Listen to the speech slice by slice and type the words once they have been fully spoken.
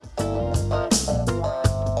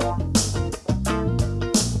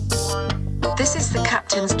is the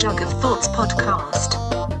Captain's Jug of Thoughts podcast.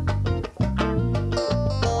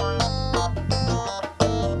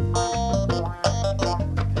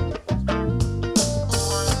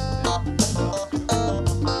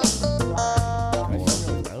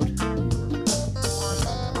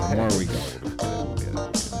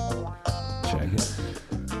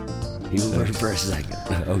 For a second.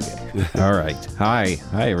 Okay. All right. Hi,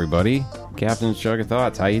 everybody. Captain's Jug of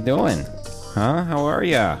Thoughts. How you doing? Huh? How are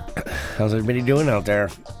ya? How's everybody doing out there?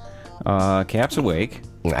 Cap's awake.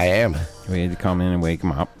 I am. We had to come in and wake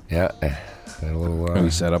him up. Yeah. A little,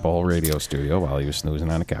 We set up a whole radio studio while he was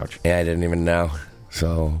snoozing on the couch. Yeah, I didn't even know.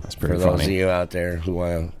 So That's pretty for those funny. of you out there who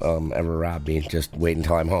want to ever rob me, just wait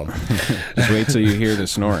until I'm home. Just wait till you hear the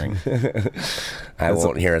snoring. I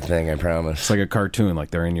won't hear a thing, I promise. It's like a cartoon.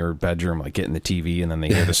 Like they're in your bedroom, like getting the TV, and then they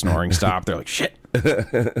hear the snoring stop. They're like, "Shit!"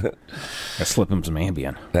 I slip him some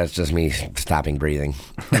Ambien. That's just me stopping breathing.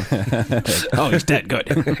 Oh, he's dead. Good.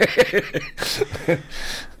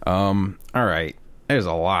 All right. There's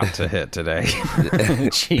a lot to hit today.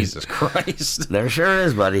 Jesus Christ. There sure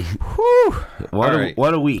is, buddy. Whew.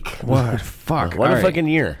 What a week. What? Fuck. What All a right. fucking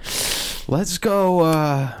year. Let's go.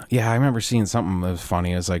 Yeah, I remember seeing something that was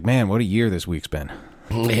funny. I was like, man, what a year this week's been.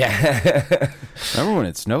 Yeah. Remember when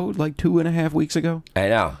it snowed like 2.5 weeks ago? I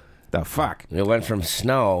know. The fuck? It went from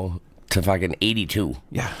snow to fucking 82.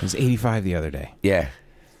 Yeah, it was 85 the other day. Yeah.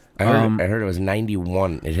 I heard it was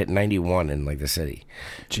 91. It hit 91 in like the city.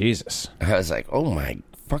 Jesus. I was like, oh my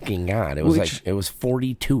fucking God. It was it was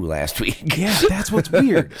 42 last week. Yeah, that's what's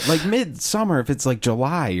weird. Like midsummer, if it's like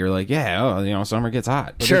July, you're like, yeah, summer gets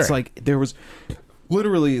hot. But Sure. It's like there was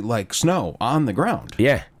literally like snow on the ground.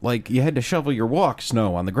 Yeah. Like you had to shovel your walk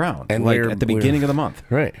snow on the ground. And like at the beginning of the month.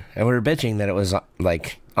 Right. And we were bitching that it was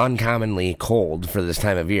like uncommonly cold for this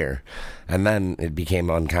time of year. And then it became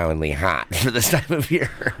uncommonly hot for this time of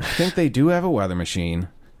year. I think they do have a weather machine,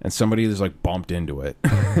 and somebody just like bumped into it.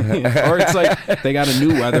 Or it's like they got a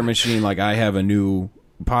new weather machine, like I have a new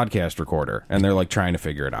podcast recorder, and they're like trying to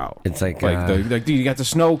figure it out. It's like dude, you got the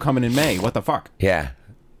snow coming in May. What the fuck? Yeah.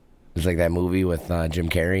 It's like that movie with Jim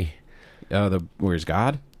Carrey. Where's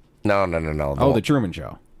God? No. The Truman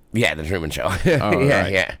Show. Yeah, the Truman Show. Oh, yeah,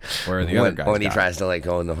 right. yeah. Where the other guys when he got tries to like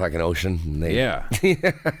go in the fucking ocean. And Yeah.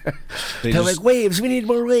 They're like, waves, we need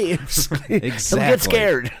more waves. Exactly. Don't get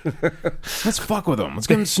scared. Let's fuck with them. Let's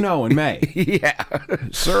give them snow in May. Yeah.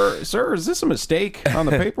 Sir, is this a mistake on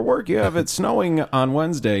the paperwork? You have it snowing on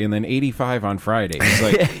Wednesday and then 85 on Friday. He's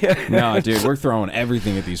like, no, dude, we're throwing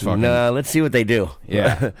everything at these fucking... No, let's see what they do.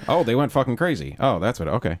 Yeah. Oh, they went fucking crazy. Oh, that's what...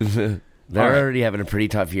 Okay. They're All right. already having a pretty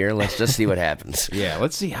tough year. Let's just see what happens. Yeah,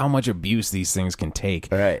 let's see how much abuse these things can take.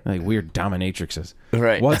 Right. Like weird dominatrixes.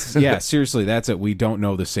 Right. Yeah, seriously, that's it. We don't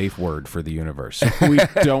know the safe word for the universe. We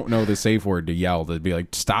don't know the safe word to yell to be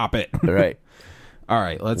like, stop it. Right. All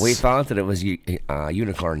right, let's... We thought that it was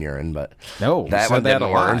unicorn urine, but No, that said one that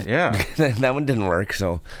didn't a lot. work. Yeah. That one didn't work,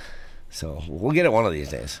 so we'll get it one of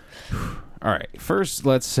these days. All right, first,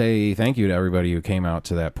 let's say thank you to everybody who came out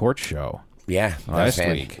to that porch show. Yeah, Last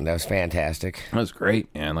week. That was fantastic. That was great,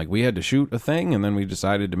 and like we had to shoot a thing, and then we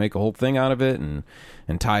decided to make a whole thing out of it, and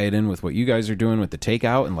tie it in with what you guys are doing with the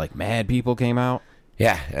takeout, and like mad people came out.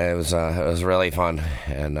 Yeah, it was really fun,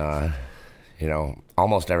 and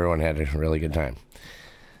almost everyone had a really good time.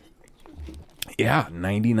 Yeah,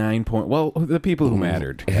 99 point. Well, the people who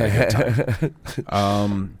mattered had a good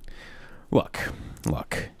time. Look.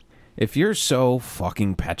 If you're so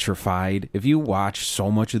fucking petrified, if you watch so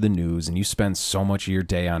much of the news and you spend so much of your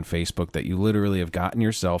day on Facebook that you literally have gotten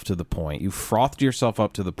yourself to the point, you frothed yourself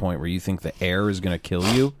up to the point where you think the air is going to kill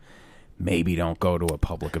you, maybe don't go to a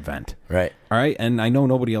public event. Right. All right? And I know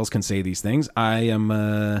nobody else can say these things.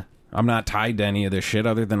 I'm not tied to any of this shit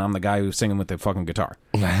other than I'm the guy who's singing with the fucking guitar.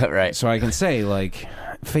 Right. So I can say, like,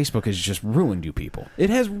 Facebook has just ruined you people. It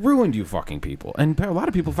has ruined you fucking people. And a lot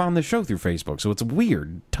of people found this show through Facebook, so it's a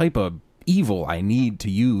weird type of evil I need to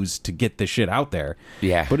use to get this shit out there.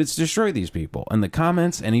 Yeah. But it's destroyed these people. And the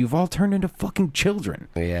comments, and you've all turned into fucking children.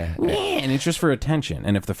 Yeah. And it's just for attention.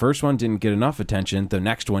 And if the first one didn't get enough attention, the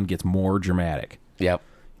next one gets more dramatic. Yep.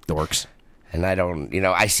 Dorks. And I don't,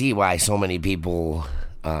 I see why so many people,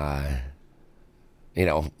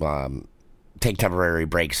 take temporary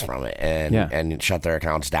breaks from it and shut their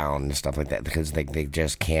accounts down and stuff like that because they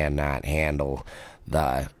just cannot handle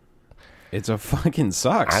the... It's a fucking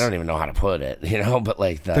sucks. I don't even know how to put it, but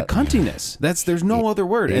like the cuntiness. There's no other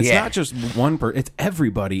word. It's Yeah. not just one it's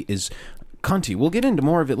everybody is cunty. We'll get into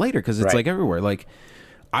more of it later because it's Right. like everywhere. Like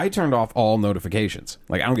I turned off all notifications.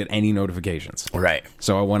 Like, I don't get any notifications. Right.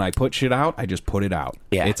 So when I put shit out, I just put it out.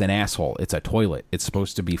 Yeah. It's an asshole. It's a toilet. It's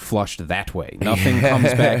supposed to be flushed that way. Nothing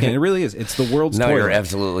comes back in. It really is. It's the world's toilet. No, you're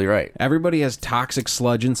absolutely right. Everybody has toxic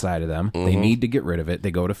sludge inside of them. They need to get rid of it.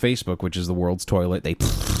 They go to Facebook, which is the world's toilet. They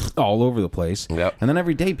all over the place. Yep. And then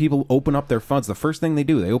every day people open up their phones. The first thing they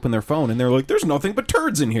do, they open their phone and they're like, there's nothing but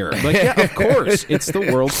turds in here. Like, yeah, of course. It's the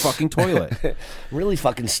world's fucking toilet. Really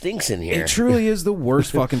fucking stinks in here. It truly is the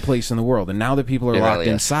worst fucking place in the world. And now that people are locked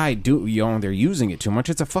inside, they're using it too much.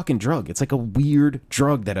 It's a fucking drug. It's like a weird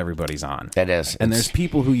drug that everybody's on. It is. And there's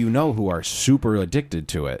people who who are super addicted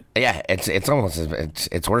to it. Yeah, it's almost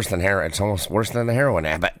it's worse than heroin. It's almost worse than the heroin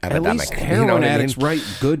epidemic. At least heroin addicts write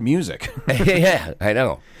good music. Yeah, I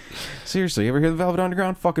know. Seriously, you ever hear the Velvet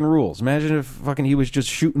Underground? Fucking rules. Imagine if fucking he was just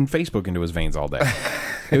shooting Facebook into his veins all day.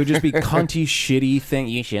 It would just be cunty, shitty thing.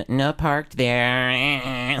 You shouldn't have parked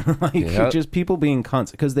there. Just people being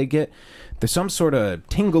cunts because there's some sort of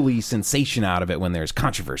tingly sensation out of it when there's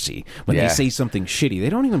controversy. When they say something shitty, they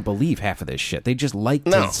don't even believe half of this shit. They just like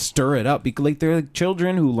to stir it up because they're like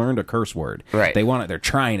children who learned a curse word. Right. They want it. They're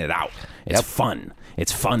trying it out. It's fun.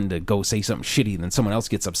 It's fun to go say something shitty and then someone else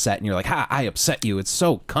gets upset and you're like, ha, I upset you. It's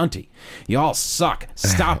so cunty. You all suck.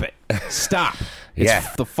 Stop it. Stop.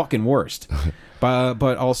 It's the fucking worst. But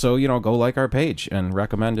also, go like our page and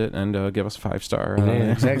recommend it and give us a 5-star.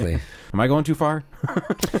 Exactly. Am I going too far?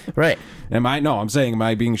 Right. Am I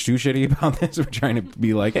being too shitty about this? We're trying to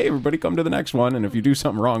be like, hey, everybody come to the next one. And if you do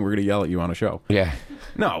something wrong, we're going to yell at you on a show. Yeah.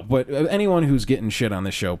 No, but anyone who's getting shit on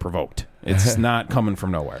this show provoked. It's not coming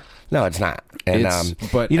from nowhere. No, it's not. And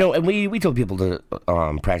and we told people to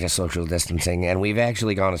practice social distancing, and we've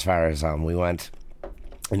actually gone as far as we went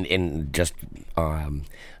in just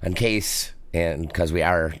in case, and because we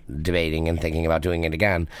are debating and thinking about doing it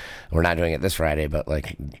again. We're not doing it this Friday, but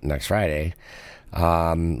like next Friday.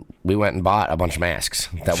 We went and bought a bunch of masks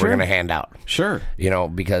that we're going to hand out. Sure.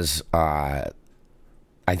 Because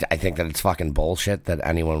I think that it's fucking bullshit that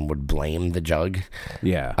anyone would blame the jug.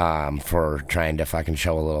 Yeah. For trying to fucking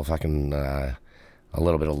show a little fucking a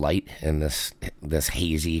little bit of light in this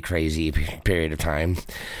hazy, crazy period of time.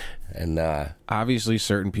 And obviously,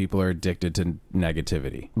 certain people are addicted to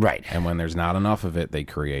negativity, right? And when there's not enough of it, they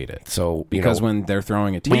create it. So because when they're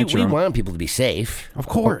throwing a tantrum, we want people to be safe, of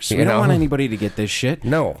course. We don't want anybody to get this shit.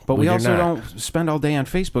 No, but we also don't spend all day on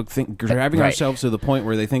Facebook grabbing ourselves to the point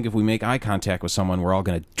where they think if we make eye contact with someone, we're all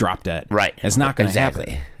going to drop dead. Right? It's not going to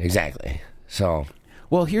happen. Exactly. So.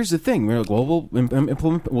 Well, here's the thing. We're like, well,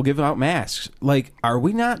 we'll give out masks. Like, are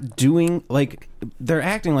we not doing, like, they're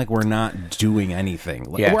acting like we're not doing anything.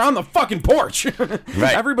 Like, we're on the fucking porch.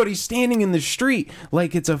 Right. Everybody's standing in the street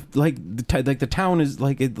like it's the town is,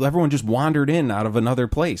 like, everyone just wandered in out of another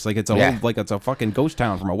place. Like, it's it's a fucking ghost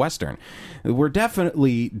town from a Western. We're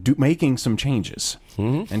definitely making some changes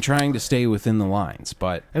and trying to stay within the lines.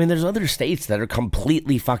 But, I mean, there's other states that are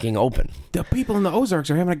completely fucking open. The people in the Ozarks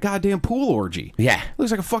are having a goddamn pool orgy. Yeah. Looks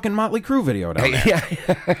like a fucking Motley Crue video down there. Yeah,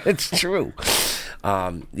 it's true. I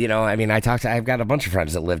mean, I've got a bunch of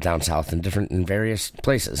friends that live down south in various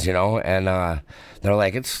places, and they're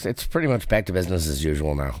like, it's pretty much back to business as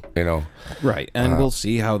usual now, Right, and we'll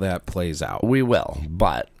see how that plays out. We will,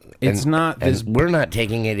 but it's not this. We're not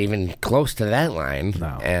taking it even close to that line.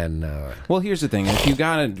 No. And well, here's the thing: if you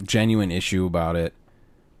got a genuine issue about it,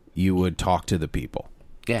 you would talk to the people.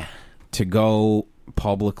 Yeah. To go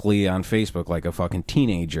publicly on Facebook like a fucking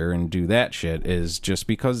teenager and do that shit is just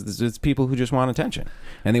because it's people who just want attention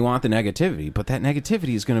and they want the negativity, but that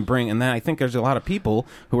negativity is going to bring, and then I think there's a lot of people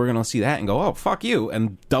who are going to see that and go, oh, fuck you,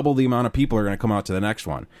 and double the amount of people are going to come out to the next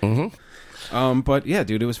one. But yeah,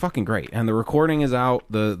 dude, it was fucking great, and the recording is out,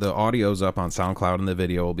 the audio's up on SoundCloud, and the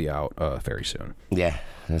video will be out very soon. Yeah,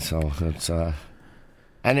 so it's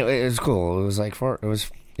and it was cool. It was like for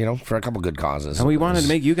a couple good causes. And we wanted to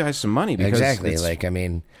make you guys some money. Because exactly. Like, I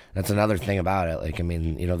mean, that's another thing about it. Like, I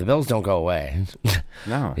mean, the bills don't go away.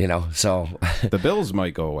 No. So. The bills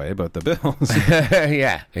might go away, but the bills.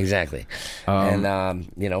 Yeah, exactly.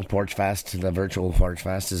 Porch Fest, the virtual Porch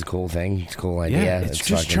Fest is a cool thing. It's a cool idea. Yeah, it's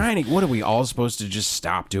just trying to. What are we all supposed to just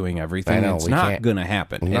stop doing everything? I know, it's not going to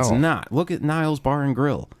happen. No. It's not. Look at Niles Bar and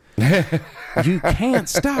Grill. You can't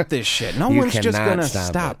stop this shit. No one's just gonna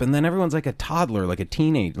stop. And then everyone's like a toddler, like a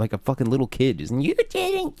teenage, like a fucking little kid. Just, you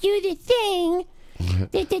didn't do the thing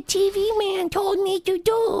that the TV man told me to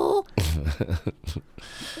do.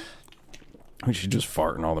 We should just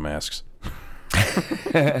fart in all the masks.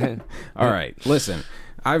 All right, listen.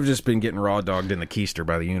 I've just been getting raw dogged in the keister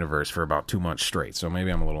by the universe for about 2 months straight, so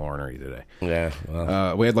maybe I'm a little ornery today. Yeah,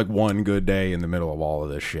 well. We had like one good day in the middle of all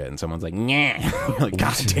of this shit, and someone's like, "Nah," like,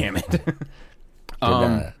 God damn it.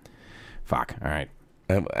 Fuck. All right.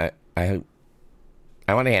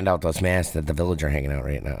 I want to hand out those masks that the Village are hanging out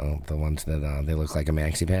right now. The ones that they look like a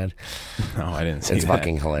maxi pad. No, I didn't see It's that.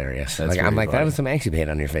 fucking hilarious. That's I'm like, funny. that was a maxi pad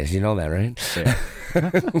on your face. You know that, right? Yeah.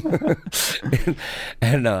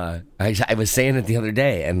 And I was saying it the other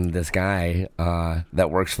day, and this guy that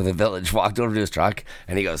works for the Village walked over to his truck,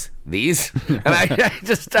 and he goes, "These?" And I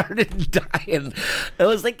just started dying. I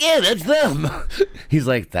was like, "Yeah, that's them." He's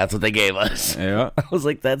like, "That's what they gave us." Yeah. I was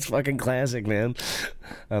like, "That's fucking classic, man."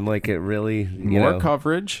 I'm like, it really More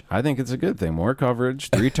coverage. I think it's a good thing. More coverage.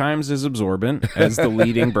 3 times as absorbent as the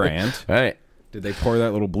leading brand. Right. Did they pour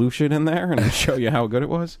that little blue shit in there and show you how good it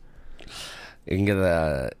was? You can get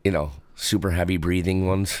the, super heavy breathing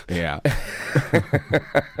ones. Yeah.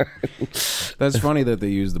 That's funny that they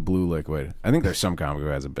use the blue liquid. I think there's some comic who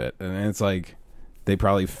has a bit. And it's like, they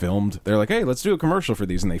probably filmed. They're like, hey, let's do a commercial for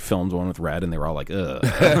these. And they filmed one with red, and they were all like, ugh.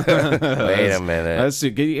 Wait a minute.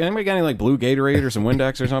 Anybody got any like blue Gatorade or some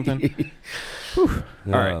Windex or something? All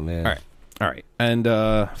right. Man. All right. And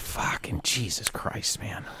fucking Jesus Christ,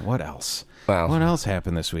 man. What else? Wow. What else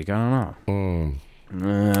happened this week? I don't know.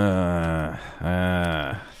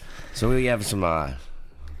 So we have some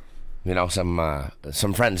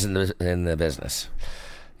friends in the business,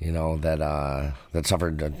 that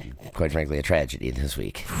suffered, quite frankly, a tragedy this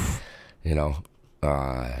week.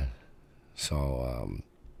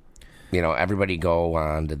 Everybody go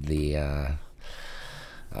on to the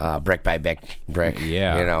Brick by Brick,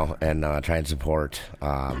 yeah. and try and support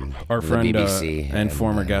our the friend BBC and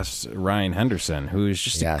former guest Ryan Henderson, who is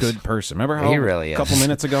just a good person. Remember how he really a couple is.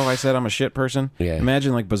 minutes ago I said I'm a shit person? Yeah.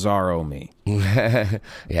 Imagine like Bizarro me. Yeah,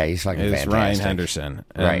 he's fucking It's fantastic. Ryan Henderson,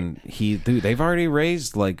 and they've already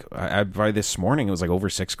raised like by this morning it was like over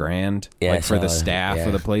 $6,000 for the staff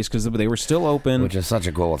of the place because they were still open, which is such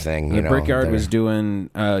a cool thing. The Brickyard was doing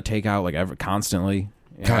takeout like constantly.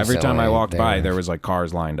 Every time I walked by, there was like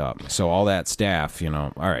cars lined up. So all that staff,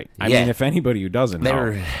 all right. I mean, if anybody who doesn't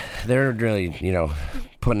know, they're really,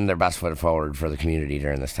 putting their best foot forward for the community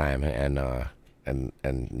during this time, and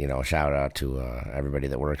shout out to everybody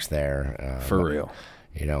that works there. For real.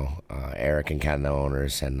 Eric and Ken, the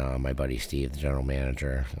owners, and my buddy Steve, the general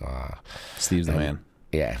manager. Steve's the man.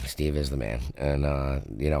 Yeah, Steve is the man. And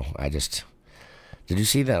did you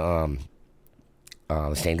see the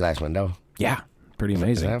stained glass window? Yeah. Pretty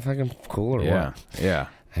amazing. Is that fucking cool or what? Yeah.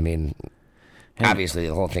 I mean, obviously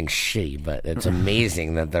the whole thing's shitty, but it's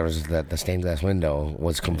amazing that the stained glass window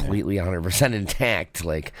was completely 100% intact,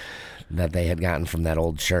 like that they had gotten from that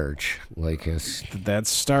old church. Like that's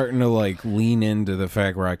starting to like lean into the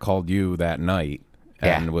fact where I called you that night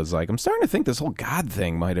and was like, I'm starting to think this whole God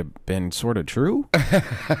thing might have been sort of true,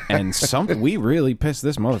 and we really pissed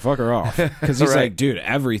this motherfucker off because he's like, dude,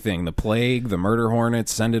 everything, the plague, the murder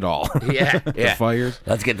hornets, send it all. The fires.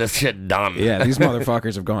 Let's get this shit done. Yeah, these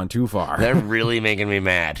motherfuckers have gone too far. They're really making me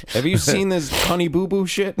mad. Have you seen this honey boo boo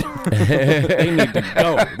shit? They need to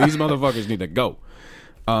go. These motherfuckers need to go.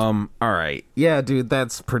 All right. Yeah, dude,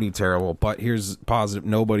 that's pretty terrible. But here's positive: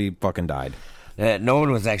 nobody fucking died. No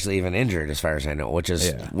one was actually even injured, as far as I know, which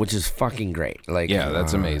is fucking great. Like,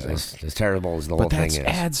 that's amazing. As terrible as the whole thing is, but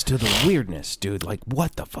that adds to the weirdness, dude. Like,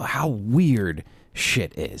 what the fuck? How weird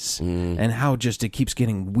shit is, and how just it keeps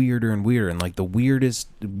getting weirder and weirder, and like the weirdest,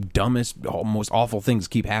 dumbest, most awful things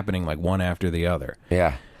keep happening, like one after the other.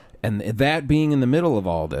 Yeah. And that being in the middle of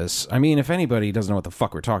all this, I mean, if anybody doesn't know what the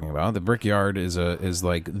fuck we're talking about, the Brickyard is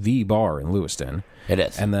like the bar in Lewiston. It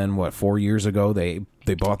is. And then 4 years ago they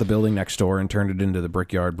bought the building next door and turned it into the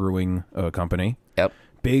Brickyard Brewing Company. Yep.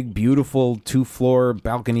 Big, beautiful 2-floor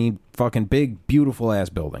balcony, fucking big, beautiful ass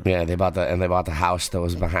building. Yeah, they bought the house that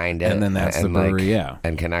was behind it, and then that's the brewery.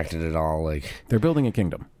 And connected it all. Like, they're building a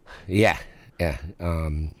kingdom. Yeah.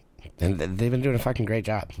 And they've been doing a fucking great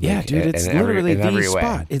job. Yeah, like, dude, it's literally the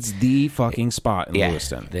spot. Way. It's the fucking spot in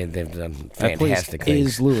Lewiston. They've done fantastic that place things.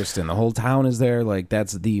 Is Lewiston. The whole town is there. Like,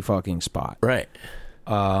 that's the fucking spot. Right.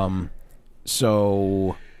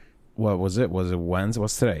 So, what was it? Was it Wednesday?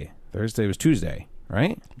 What's today? Thursday? It was Tuesday,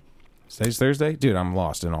 right? Today's Thursday? Dude, I'm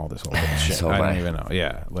lost in all this whole shit. So I don't even know.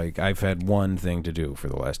 Yeah, like, I've had one thing to do for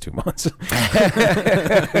the last 2 months.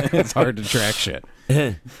 It's hard to track shit.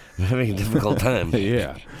 I'm having a difficult time.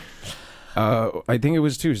 Yeah. I think it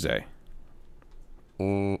was Tuesday.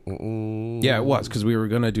 Yeah, it was, because we were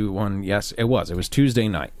going to do one. Yes, it was. It was Tuesday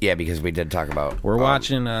night. Yeah, because we did talk about... We're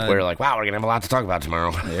watching... we were like, wow, we're going to have a lot to talk about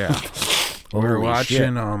tomorrow. Yeah. We're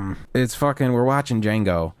watching... We're watching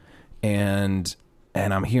Django, and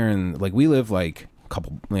I'm hearing... Like, we live, like, a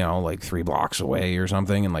couple... like 3 blocks away or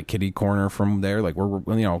something, and, like, kitty corner from there. Like,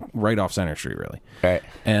 we're right off Center Street, really. Right.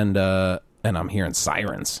 And and I'm hearing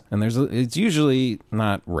sirens. And it's usually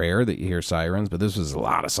not rare that you hear sirens, but this was a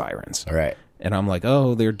lot of sirens. All right. And I'm like,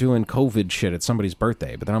 oh, they're doing COVID shit at somebody's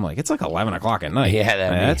birthday. But then I'm like, it's like 11 o'clock at night. Yeah,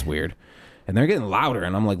 that's weird. And they're getting louder.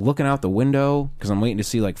 And I'm like looking out the window because I'm waiting to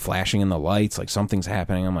see like flashing in the lights, like something's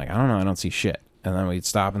happening. I'm like, I don't know, I don't see shit. And then we'd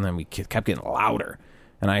stop, and then we kept getting louder.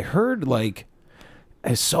 And I heard like,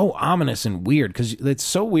 it's so ominous and weird because it's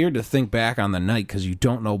so weird to think back on the night because you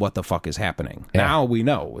don't know what the fuck is happening. Yeah. Now we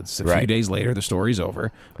know. It's a few days later, the story's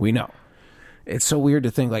over. We know. It's so weird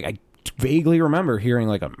to think, like, I vaguely remember hearing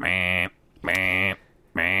like a meh, meh,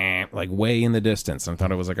 meh, like way in the distance. I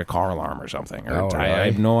thought it was like a car alarm or something. Or I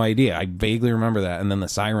have no idea. I vaguely remember that. And then the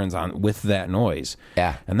sirens on with that noise.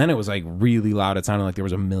 Yeah. And then it was like really loud. It sounded like there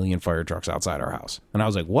was a million fire trucks outside our house. And I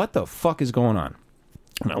was like, what the fuck is going on?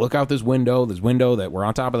 And I look out this window that we're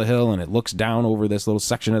on top of the hill, and it looks down over this little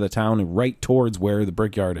section of the town and right towards where the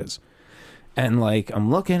Brickyard is. And like,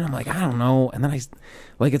 I'm looking, I'm like, I don't know. And then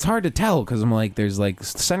it's hard to tell because I'm like, there's like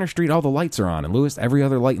Center Street, all the lights are on, and every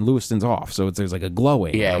other light in Lewiston's off. So there's like a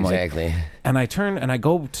glowing. Yeah, exactly. Like, and I turn and I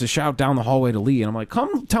go to shout down the hallway to Lee, and I'm like,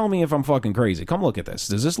 come tell me if I'm fucking crazy. Come look at this.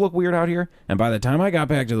 Does this look weird out here? And by the time I got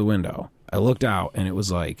back to the window, I looked out, and it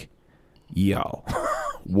was like, yo.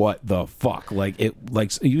 What the fuck? Like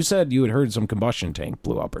you said you had heard some combustion tank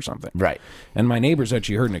blew up or something. Right. And my neighbor said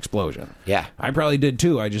she heard an explosion. Yeah. I probably did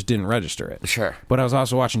too. I just didn't register it. Sure. But I was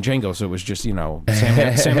also watching Django, so it was just, Samuel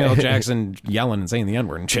L. Jackson yelling and saying the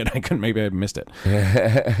N-word and shit. Maybe I missed it.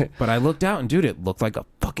 But I looked out and, dude, it looked like a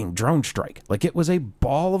fucking drone strike. Like it was a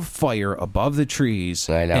ball of fire above the trees.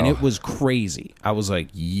 I know. And it was crazy. I was like,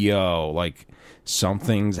 yo, like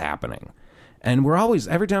something's happening. And we're always,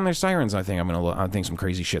 every time there's sirens, I think some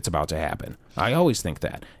crazy shit's about to happen. I always think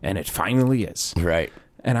that. And it finally is. Right.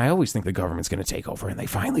 And I always think the government's going to take over, and they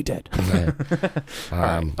finally did.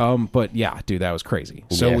 But yeah, dude, that was crazy.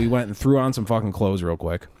 So we went and threw on some fucking clothes real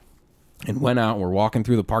quick and went out, and we're walking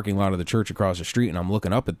through the parking lot of the church across the street, and I'm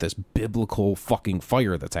looking up at this biblical fucking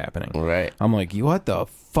fire that's happening. Right. I'm like, what the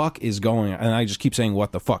fuck is going on? And I just keep saying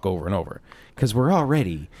what the fuck over and over because we're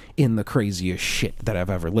already in the craziest shit that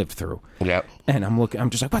I've ever lived through. Yep. And I'm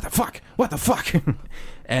just like, what the fuck?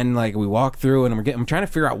 And like we walk through, and I'm trying to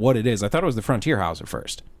figure out what it is. I thought it was the Frontier House at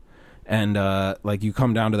first. And like you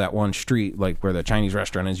come down to that one street, like where the Chinese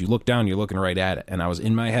restaurant is, you look down, you're looking right at it. And I was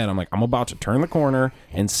in my head, I'm like, I'm about to turn the corner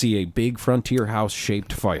and see a big Frontier House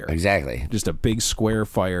shaped fire. Exactly. Just a big square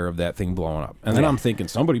fire of that thing blowing up. And then I'm thinking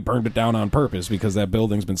somebody burned it down on purpose because that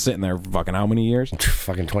building's been sitting there for fucking how many years?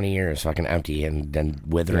 Fucking 20 years, fucking empty and then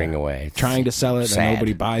withering away. It's trying to sell it sad. and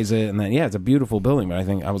nobody buys it. And then, it's a beautiful building. But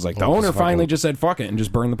I was like, the owner finally just said fuck it and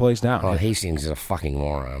just burned the place down. Well, Hastings is a fucking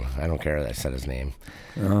moron. I don't care that I said his name.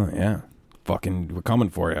 Oh, yeah. Fucking, we're coming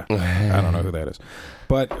for you. I don't know who that is,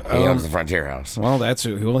 but he owns the Frontier House. Well, he's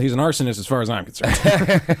an arsonist as far as I'm concerned.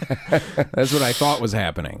 That's what I thought was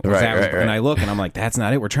happening. Right. And I look and I'm like, that's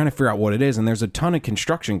not it. We're trying to figure out what it is, and there's a ton of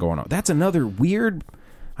construction going on. That's another weird,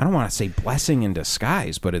 I don't want to say blessing in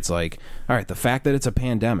disguise, but it's like, all right, the fact that it's a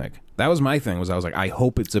pandemic. That was my thing. I was like, I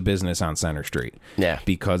hope it's a business on Center Street. Yeah.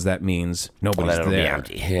 Because that means nobody's there. Be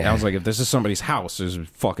empty. Yeah. I was like, if this is somebody's house, there's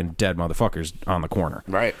fucking dead motherfuckers on the corner.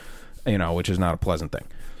 Right. Which is not a pleasant thing.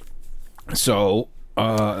 So,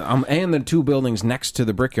 and the two buildings next to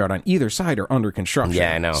the Brickyard on either side are under construction.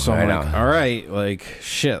 Yeah, I know. So I'm like, all right, like,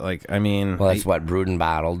 shit, like, I mean... Well, that's what, Brewed and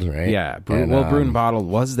Bottled, right? Yeah, Brewed and Bottled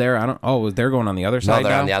was there. they're going on the other side now? No,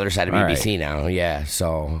 they're on the other side of BBC now, yeah,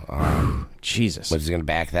 so... Jesus. Was going to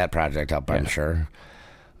back that project up, I'm sure.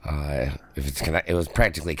 If it's it was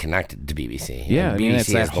practically connected to BBC. Yeah, and BBC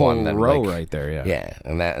it's that whole row right there. Yeah,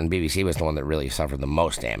 and BBC was the one that really suffered the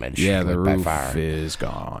most damage. Yeah, the roof is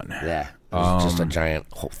gone. Yeah, it was just a giant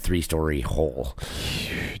 3-story hole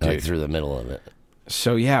through the middle of it.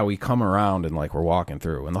 So yeah, we come around and like we're walking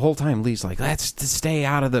through, and the whole time Lee's like, "Let's stay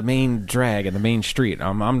out of the main drag and the main street."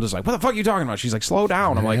 I'm just like, "What the fuck are you talking about?" She's like, "Slow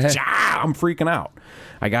down." I'm like, I'm freaking out.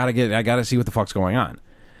 I gotta see what the fuck's going on.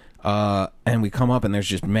 And we come up and there's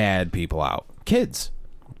just mad people out. Kids,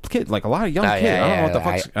 like a lot of young kids. Yeah, I don't know what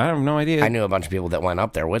the fuck. I have no idea. I knew a bunch of people that went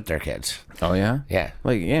up there with their kids. Oh, yeah? Yeah.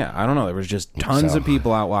 Like, yeah, I don't know. There was just tons of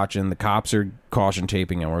people out watching. The cops are caution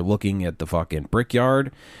taping and we're looking at the fucking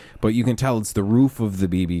Brickyard. But you can tell it's the roof of the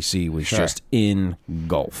BBC was just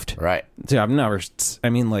engulfed. Right. See,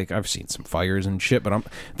 I've seen some fires and shit, but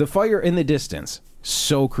the fire in the distance,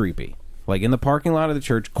 so creepy. Like in the parking lot of the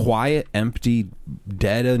church, quiet, empty,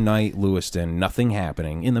 dead of night, Lewiston, nothing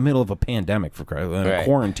happening in the middle of a pandemic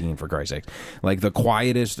quarantine for Christ's sake, like the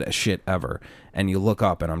quietest shit ever. and you look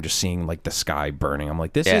up, and I'm just seeing like the sky burning. I'm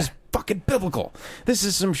like, this is fucking biblical. This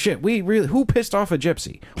is some shit. Who pissed off a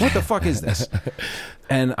gypsy? What the fuck is this?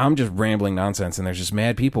 And I'm just rambling nonsense, and there's just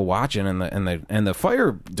mad people watching, and the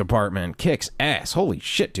fire department kicks ass. Holy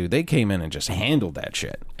shit, dude! They came in and just handled that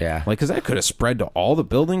shit. Yeah, like because that could have spread to all the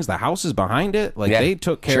buildings, the houses behind it. Like they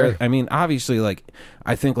took care. I mean, obviously, like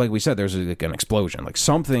I think, like we said, there's like an explosion. Like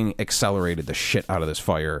something accelerated the shit out of this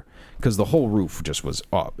fire because the whole roof just was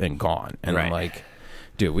up and gone. And I'm like,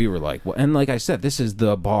 dude, we were like, well, and like I said, this is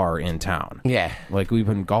the bar in town. Yeah, like we've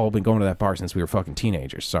been going to that bar since we were fucking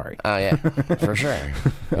teenagers. Sorry. Oh yeah, for sure.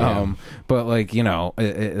 But like I'm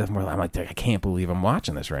like, I can't believe I'm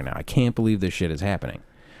watching this right now. I can't believe this shit is happening.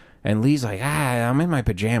 And Lee's like, I'm in my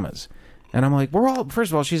pajamas, and I'm like,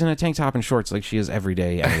 first of all, she's in a tank top and shorts like she is every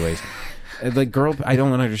day, anyways. Like, girl, I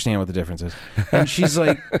don't understand what the difference is. And she's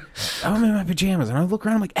like, I'm in my pajamas. And I look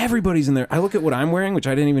around, I'm like, everybody's in there. I look at what I'm wearing, which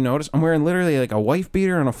I didn't even notice. I'm wearing literally like a wife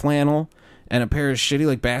beater and a flannel and a pair of shitty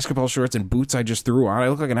like basketball shorts and boots I just threw on. I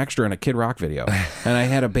look like an extra in a Kid Rock video. And I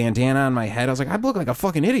had a bandana on my head. I was like, I look like a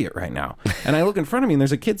fucking idiot right now. And I look in front of me, and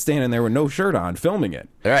there's a kid standing there with no shirt on filming it.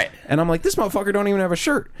 Right. And I'm like, this motherfucker don't even have a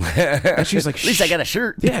shirt. And she's like, at least I got a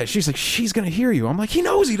shirt. Yeah, she's like, she's going to hear you. I'm like, he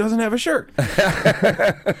knows he doesn't have a shirt.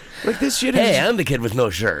 Like, this shit is... Hey, I'm the kid with no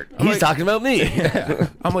shirt. He's talking about me. Yeah.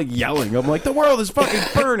 I'm like yelling. I'm like, the world is fucking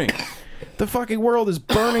burning. The fucking world is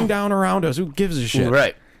burning down around us. Who gives a shit?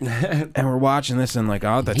 Right. And we're watching this, and like,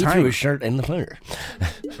 at the time, he threw his shirt in the fire.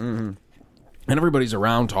 Mm-hmm. And everybody's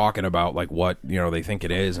around talking about like what they think it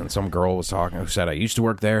is. And some girl was talking who said, I used to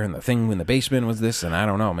work there, and the thing in the basement was this, and I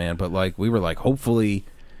don't know, man. But like, we were like, hopefully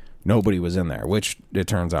nobody was in there, which it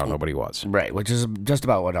turns out nobody was. Right, which is just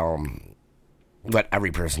about what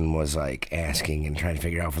every person was like asking and trying to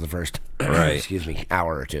figure out for the first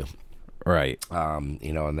hour or two. Right. And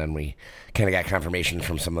then we kind of got confirmation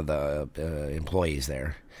from some of the employees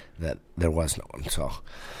there that there was no one. So,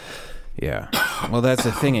 yeah. Well, that's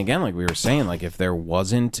the thing again. Like we were saying, like if there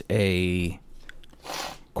wasn't a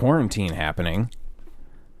quarantine happening,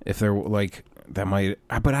 if there like that might,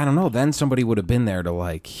 but I don't know. Then somebody would have been there to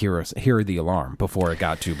like hear the alarm before it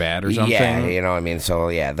got too bad or something. Yeah, I mean, so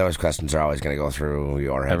yeah, those questions are always going to go through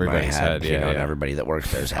your head, everybody's head, and everybody that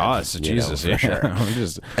works there's head. Oh, Jesus, yeah. Sure. I'm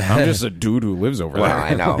just a dude who lives over there. Well,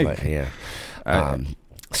 I know, but yeah.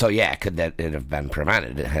 So yeah, could that it have been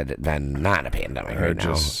prevented had it been not a pandemic right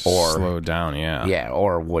now, or slowed down? Yeah,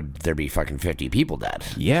 or would there be fucking 50 people dead?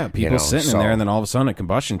 Yeah, people sitting in there, and then all of a sudden a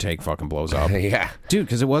combustion tank fucking blows up. Yeah, dude,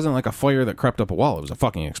 because it wasn't like a fire that crept up a wall; it was a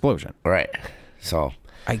fucking explosion. Right. So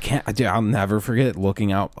I'll never forget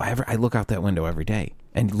looking out. I look out that window every day.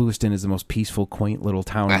 And Lewiston is the most peaceful, quaint little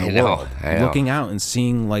town in the world. I know. Looking out and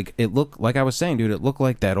seeing, like, it looked, like I was saying, dude, it looked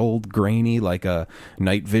like that old grainy, like a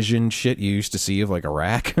night vision shit you used to see of, like,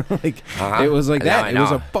 Iraq. It was like that. It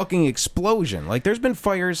was a fucking explosion. Like, there's been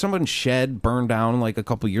fires. Someone's shed burned down, like, a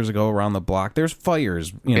couple years ago around the block. There's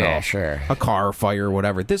fires, Yeah, sure. A car fire,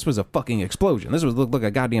 whatever. This was a fucking explosion. This was looked like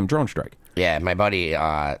a goddamn drone strike. Yeah, my buddy,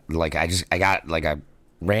 I got, like, a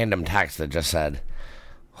random text that just said,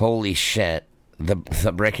 holy shit. The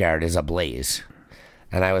brickyard is ablaze,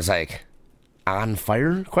 and I was like, "On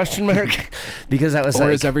fire?" ? Because I was or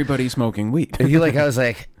is everybody smoking weed? I was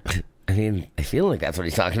like, I mean, I feel like that's what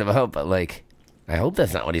he's talking about, but like, I hope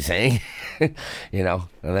that's not what he's saying, And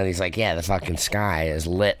then he's like, "Yeah, the fucking sky is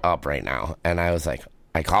lit up right now," and I was like,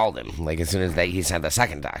 I called him like as soon as he sent the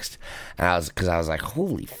second text, and I was like,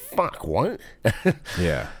 "Holy fuck, what?"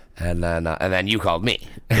 Yeah. And then you called me.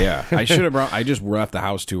 Yeah, I just left the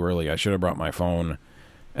house too early. I should have brought my phone,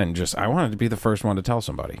 and I wanted to be the first one to tell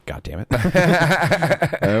somebody. God damn it!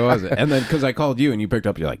 It wasn't. And then because I called you and you picked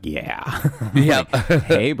up, you're like, yeah, yep. Like,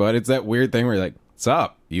 hey, bud, it's that weird thing where you're like, what's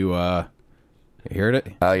up? You heard it?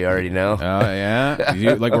 Oh, you already know? Oh,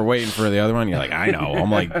 yeah? Like, we're waiting for the other one? You're like, I know. I'm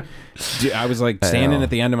like, dude, I was like standing at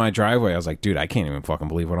the end of my driveway. I was like, dude, I can't even fucking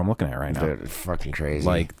believe what I'm looking at right now. Dude, it's fucking crazy.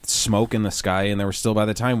 Like, smoke in the sky, and there was still, by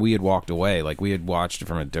the time we had walked away, like, we had watched it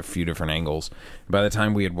from a few different angles. By the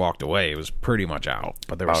time we had walked away, it was pretty much out.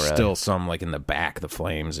 But there was still some, like, in the back, the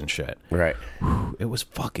flames and shit. Right. It was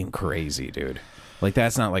fucking crazy, dude. Like,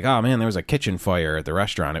 that's not like, oh, man, there was a kitchen fire at the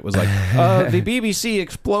restaurant. It was like, the BBC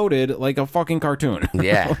exploded like a fucking cartoon.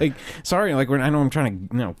 Yeah. Like, sorry, like, I know I'm trying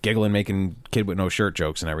to, giggle and making kid with no shirt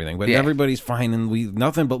jokes and everything, but everybody's fine, and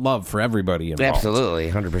nothing but love for everybody involved.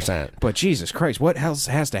 Absolutely, 100%. But Jesus Christ, what else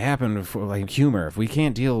has to happen for, like, humor? If we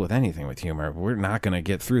can't deal with anything with humor, we're not going to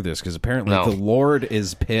get through this, because apparently the Lord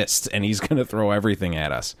is pissed, and he's going to throw everything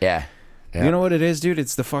at us. Yeah. You know what it is, dude?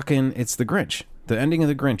 It's the Grinch. The ending of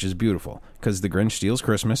The Grinch is beautiful because The Grinch steals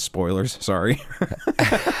Christmas. Spoilers, sorry.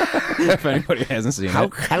 If anybody hasn't seen it.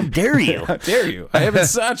 How dare you? How dare you? I haven't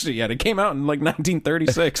watched it yet. It came out in like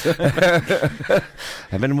 1936.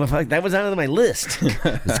 I've been like, that was on my list.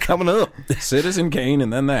 It's coming up. Citizen Kane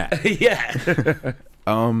and then that. Yeah.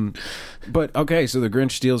 But okay, so the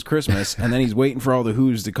Grinch steals Christmas, and then he's waiting for all the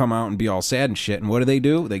Who's to come out and be all sad and shit. And what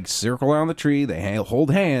do? They circle around the tree, they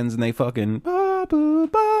hold hands, and they fucking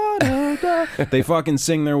they fucking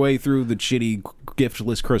sing their way through the shitty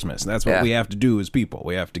giftless Christmas. That's what we have to do as people.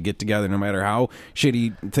 We have to get together, no matter how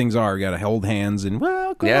shitty things are. We got to hold hands and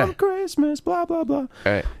welcome Christmas, blah blah blah.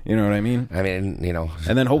 Right. You know what I mean? I mean, you know.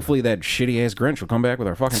 And then hopefully that shitty ass Grinch will come back with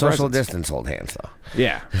our fucking social presents. distance hold hands though.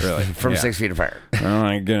 Yeah, really. From 6 feet apart. I don't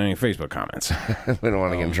want to get any Facebook comments. We don't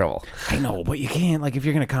want to get in trouble. I know, but you can't. Like, if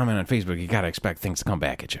you're going to comment on Facebook, you got to expect things to come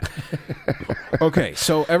back at you. Okay,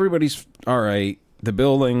 so everybody's all right. The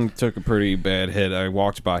building took a pretty bad hit. I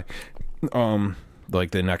walked by,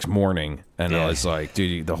 like the next morning, and I was like,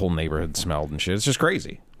 dude, the whole neighborhood smelled and shit. It's just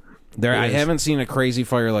crazy. I haven't seen a crazy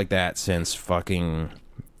fire like that since fucking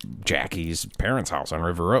Jackie's parents' house on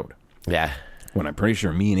River Road. Yeah. When I'm pretty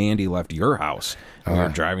sure me and Andy left your house, and we were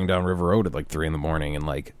driving down River Road at like 3 a.m, and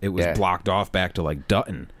like it was blocked off back to like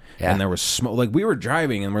Dutton, and there was smoke. Like we were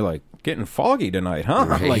driving, and we're like, getting foggy tonight, huh?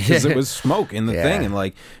 Like, because it was smoke in the thing, and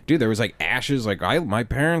like, dude, there was like ashes. Like my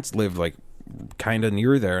parents lived like kind of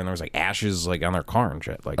near there, and there was like ashes like on their car and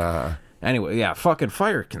shit. Like, anyway, yeah, fucking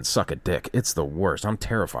fire can suck a dick. It's the worst. I'm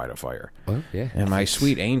terrified of fire. Yeah. And my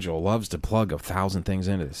sweet angel loves to plug 1,000 things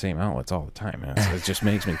into the same outlets all the time, man. So it just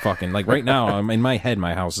makes me fucking like right now. I'm in my head.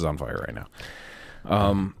 My house is on fire right now.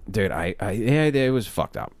 Dude, it was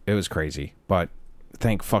fucked up. It was crazy, but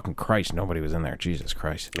thank fucking Christ nobody was in there. Jesus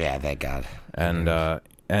Christ. Yeah, thank God.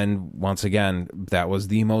 And once again, that was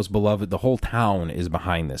the most beloved. The whole town is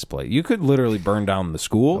behind this place. You could literally burn down the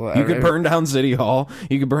school. You could burn down City Hall.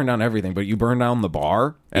 You could burn down everything. But you burn down the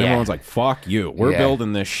bar, and everyone's like, "Fuck you! We're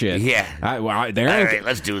building this shit." Yeah. All right,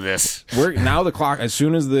 let's do this. We're now the clock. As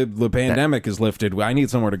soon as the pandemic is lifted, I need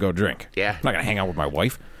somewhere to go drink. Yeah. I'm not gonna hang out with my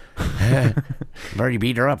wife. I've already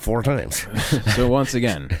beat her up 4 times. So once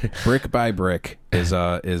again, brick by brick is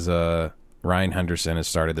Ryan Henderson has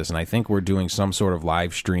started this, and I think we're doing some sort of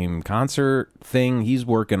live stream concert thing. He's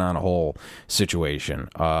working on a whole situation,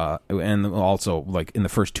 and also like in the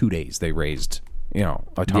first 2 days they raised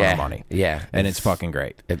a ton of money. Yeah, and it's fucking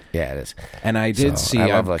great. It is. And I did see. I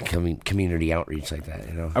love like community outreach like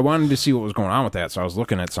that. I wanted to see what was going on with that, so I was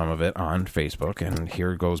looking at some of it on Facebook, and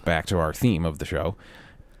here goes back to our theme of the show.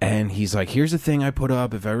 And he's like, here's the thing I put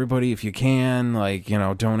up. If you can, like,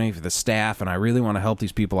 donate for the staff. And I really want to help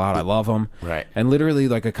these people out. I love them. Right. And literally,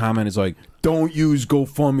 like, a comment is like, don't use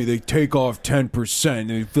GoFundMe. They take off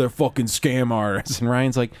 10%. They're fucking scam artists. And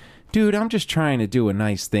Ryan's like, dude, I'm just trying to do a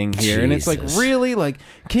nice thing here. Jesus. And it's like, really? Like,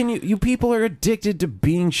 can you people are addicted to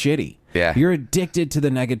being shitty. Yeah. You're addicted to the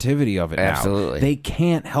negativity of it now. Absolutely. They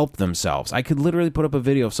can't help themselves. I could literally put up a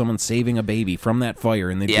video of someone saving a baby from that fire,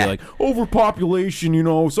 and they'd be like, overpopulation,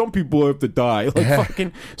 some people have to die. Like,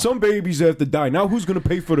 fucking, some babies have to die. Now who's going to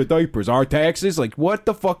pay for the diapers? Our taxes? Like, what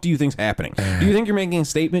the fuck do you think's happening? Do you think you're making a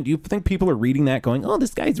statement? Do you think people are reading that going, oh,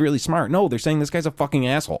 this guy's really smart? No, they're saying this guy's a fucking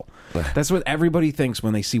asshole. That's what everybody thinks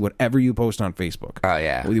when they see whatever you post on Facebook. Oh,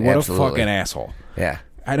 yeah. What absolutely. A fucking asshole. Yeah.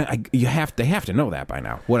 They have to know that by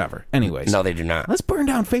now. Whatever. Anyways, no, they do not. Let's burn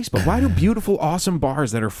down Facebook. Why do beautiful, awesome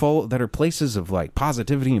bars that are places of like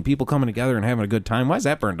positivity and people coming together and having a good time? Why is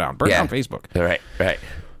that burned down? Burn down Facebook. Right.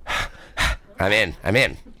 I'm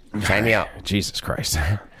in. Sign me out. Jesus Christ.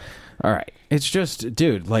 All right. It's just,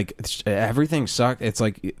 dude, like, everything sucked. It's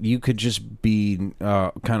like you could just be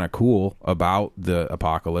kind of cool about the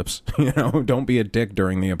apocalypse. Don't be a dick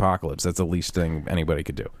during the apocalypse. That's the least thing anybody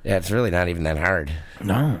could do. Yeah, it's really not even that hard.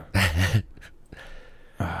 No.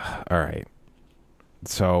 All right.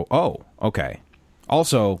 So, okay.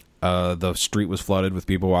 Also, the street was flooded with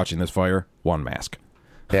people watching this fire. One mask.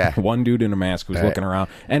 Yeah. One dude in a mask was looking around,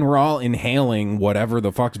 and we're all inhaling whatever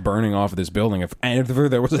the fuck's burning off of this building. If ever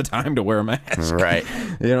there was a time to wear a mask. Right.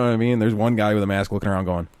 You know what I mean? There's one guy with a mask looking around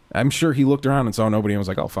going, I'm sure he looked around and saw nobody and was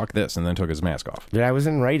like, oh, fuck this, and then took his mask off. Dude, I was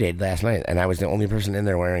in Rite Aid last night, and I was the only person in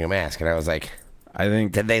there wearing a mask, and I was like,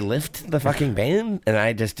 did they lift the fucking ban? And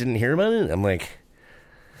I just didn't hear about it? I'm like,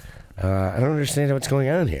 I don't understand what's going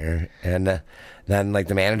on here. And then, like,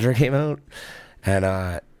 the manager came out,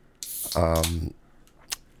 and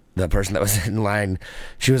the person that was in line,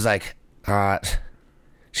 she was like,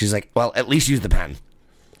 well, at least use the pen.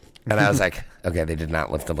 And I was like, okay, they did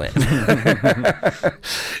not lift the lid.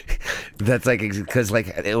 That's like, because like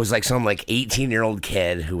it was like some like 18-year-old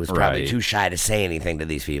kid who was probably too shy to say anything to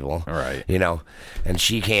these people. Right. You know, and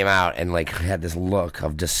she came out and like had this look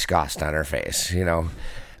of disgust on her face, you know,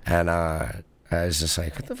 and I was just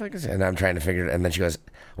like, what the fuck is it? And I'm trying to figure it. And then she goes,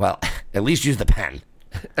 well, at least use the pen.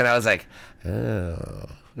 And I was like, oh.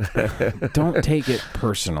 Don't take it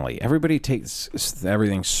personally. Everybody takes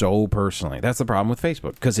everything so personally. That's the problem with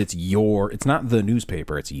Facebook, because it's not the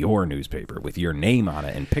newspaper, it's your newspaper with your name on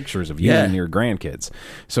it and pictures of you and your grandkids.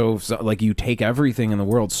 So like you take everything in the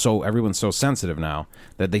world, so everyone's so sensitive now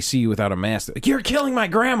that they see you without a mask. Like, you're killing my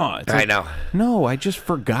grandma. It's like, I know. No, I just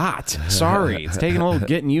forgot. Sorry. It's taking a little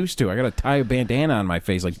getting used to. I got to tie a bandana on my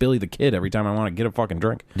face like Billy the Kid every time I want to get a fucking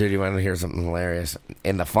drink. Dude, you want to hear something hilarious?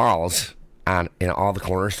 In the Falls, in all the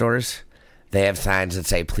corner stores, they have signs that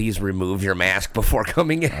say, please remove your mask before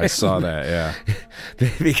coming in. I saw that, yeah.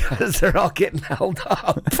 Because they're all getting held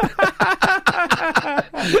up.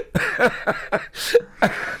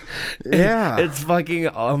 Yeah. It's fucking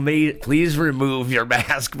amazing. Please remove your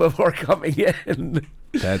mask before coming in.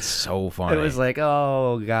 That's so funny. It was like,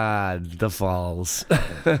 oh, God, the Falls.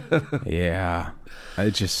 Yeah.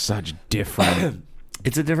 It's just such different...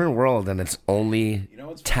 It's a different world, and it's only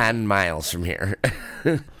 10 miles from here.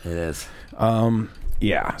 It is.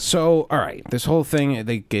 Yeah. So, all right. This whole thing,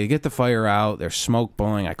 they get the fire out. There's smoke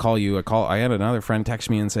blowing. I had another friend text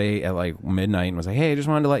me and say at like midnight and was like, hey, I just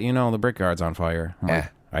wanted to let you know the Brickyard's on fire. I'm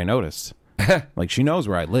like, I noticed. Like, she knows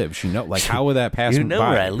where I live. She know, like, how would that pass me by? You know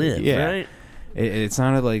where I live, right? It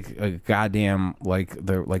sounded like a goddamn, like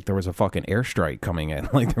there was a fucking airstrike coming in.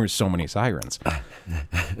 Like, there were so many sirens.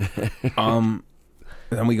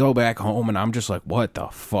 Then we go back home, and I'm just like, what the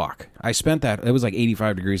fuck? It was like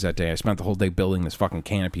 85 degrees that day. I spent the whole day building this fucking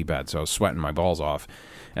canopy bed, so I was sweating my balls off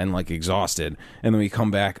and, like, exhausted. And then we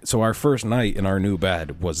come back. So our first night in our new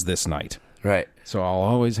bed was this night. Right. So I'll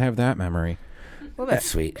always have that memory. Well, that's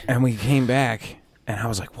sweet. And we came back, and I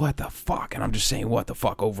was like, what the fuck? And I'm just saying what the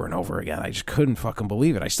fuck over and over again. I just couldn't fucking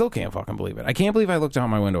believe it. I still can't fucking believe it. I can't believe I looked out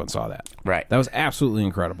my window and saw that. Right. That was absolutely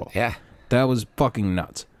incredible. Yeah. That was fucking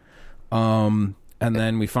nuts. And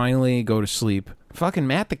then we finally go to sleep. Fucking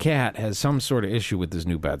Matt the cat has some sort of issue with this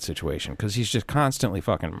new bed situation because he's just constantly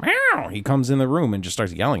fucking meow. He comes in the room and just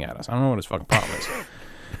starts yelling at us. I don't know what his fucking problem is.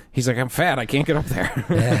 He's like, I'm fat. I can't get up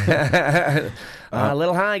there. A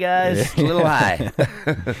little high, guys. A little high.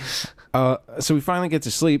 So we finally get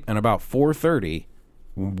to sleep, and about 4:30,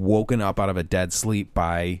 woken up out of a dead sleep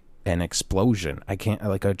by an explosion.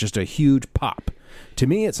 Just a huge pop. To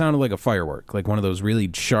me, it sounded like a firework, like one of those really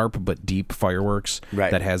sharp but deep fireworks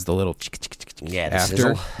that has the little the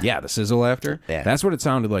sizzle. Yeah, the sizzle after. Yeah. That's what it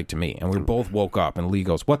sounded like to me. And we both woke up, and Lee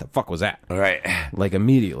goes, what the fuck was that? Right. Like,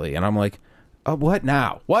 immediately. And I'm like, what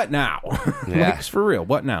now? What now? Yeah. Like, for real,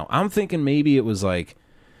 what now? I'm thinking maybe it was like,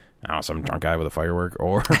 some drunk guy with a firework,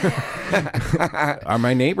 or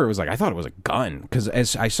my neighbor was like, I thought it was a gun, because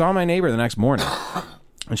as I saw my neighbor the next morning,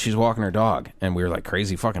 and she's walking her dog, and we were like,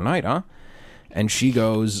 crazy fucking night, huh? And she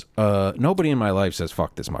goes, nobody in my life says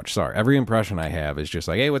fuck this much. Sorry. Every impression I have is just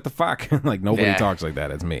like, hey, what the fuck? Like, nobody talks like that.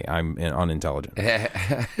 It's me. I'm unintelligent.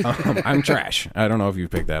 I'm trash. I don't know if you've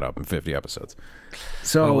picked that up in 50 episodes.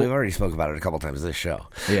 So we've already spoke about it a couple times this show.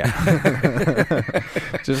 Yeah.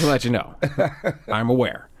 Just to let you know. I'm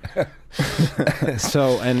aware.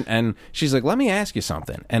 So, and she's like, let me ask you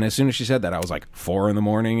something. And as soon as she said that, I was like, 4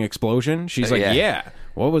 a.m. explosion? She's like, yeah.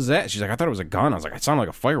 What was that? She's like, I thought it was a gun. I was like, it sounded like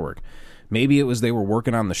a firework. Maybe it was they were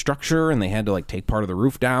working on the structure and they had to like take part of the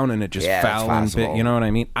roof down and it just fell and bit. You know what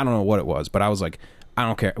I mean? I don't know what it was, but I was like, I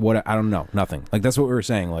don't care. I don't know. Nothing. Like, that's what we were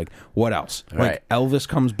saying. Like, what else? Right. Like, Elvis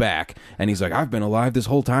comes back and he's like, I've been alive this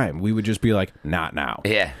whole time. We would just be like, not now.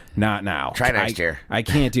 Yeah. Not now. Try next year. I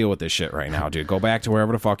can't deal with this shit right now, dude. Go back to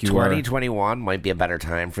wherever the fuck you were. 2021 might be a better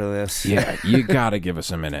time for this. Yeah. You got to give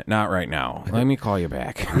us a minute. Not right now. Let me call you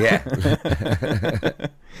back. Yeah.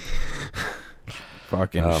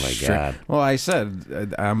 Fucking oh my god! Well, I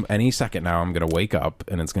said any second now I'm gonna wake up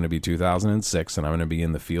and it's gonna be 2006 and I'm gonna be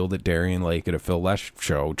in the field at Darien Lake at a Phil Lesh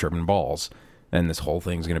show tripping balls, and this whole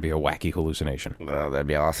thing's gonna be a wacky hallucination. Oh, that'd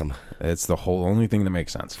be awesome. It's the only thing that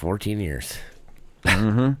makes sense. 14 years.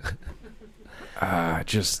 Mm-hmm.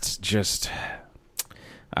 Just.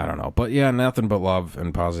 I don't know. But yeah, nothing but love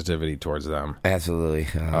and positivity towards them. Absolutely.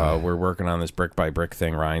 We're working on this brick by brick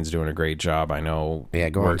thing. Ryan's doing a great job. I know. Yeah,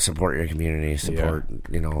 go and support your community. Support,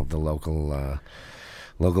 the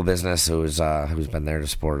local business who's been there to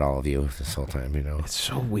support all of you this whole time, It's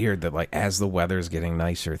so weird that, like, as the weather's getting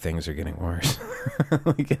nicer, things are getting worse.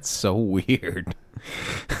 Like, it's so weird.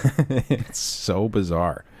 It's so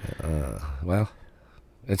bizarre. Well,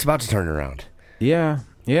 It's about to turn around. Yeah,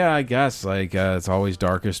 I guess. Like, it's always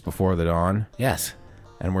darkest before the dawn. Yes.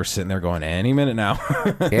 And we're sitting there going, any minute now.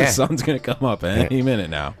 Yeah. The sun's going to come up any minute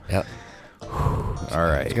now. Yep. All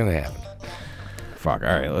right. It's going to happen. Fuck. All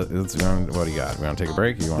right. Let's. What do you got? We want to take a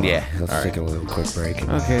break? You want? Yeah. Let's take a little quick break.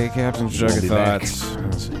 Okay, Captain's Jug of Thoughts.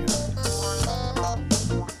 Let's see.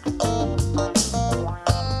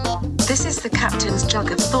 This is the Captain's Jug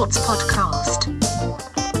of Thoughts podcast.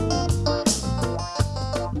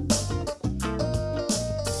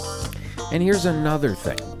 And here's another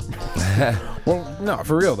thing. Well, no,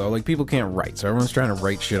 for real though. Like, people can't write, so everyone's trying to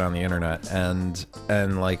write shit on the internet. And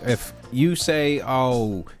like, if you say,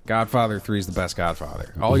 "Oh, Godfather 3 is the best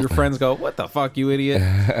Godfather," all your friends go, "What the fuck, you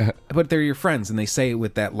idiot!" But they're your friends, and they say it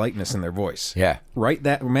with that lightness in their voice. Yeah. Write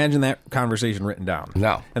that. Imagine that conversation written down.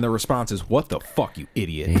 No. And the response is, "What the fuck, you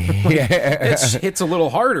idiot!" Yeah. It hits a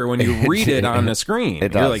little harder when you read it on the screen.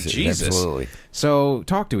 It You're does. like, Jesus. Absolutely. So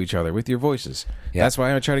talk to each other with your voices. Yeah. That's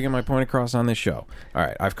why I try to get my point across on this show. All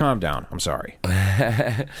right, I've calmed down. I'm sorry.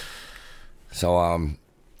 So,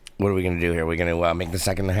 what are we going to do here? We're going to make the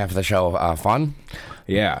second half of the show fun?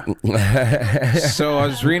 Yeah. So I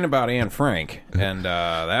was reading about Anne Frank, and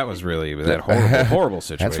that was really that horrible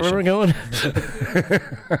situation. That's where we're going?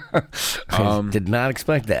 I did not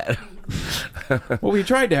expect that. Well, we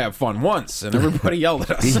tried to have fun once, and everybody yelled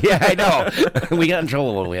at us. Yeah, I know. We got in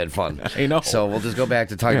trouble when we had fun. I know. So we'll just go back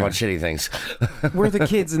to talking about shitty things. We're the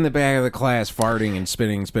kids in the back of the class farting and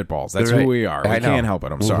spitting spitballs. That's Right. who we are. We can't help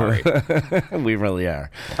it. I'm sorry. We really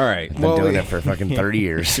are. All right. Been doing it for fucking 30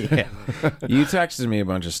 years. Yeah. You texted me a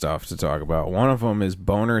bunch of stuff to talk about. One of them is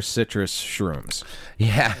boner citrus shrooms.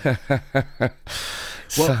 Yeah.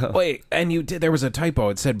 Well, wait, and you did. There was a typo.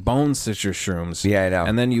 It said bone citrus shrooms. Yeah, I know.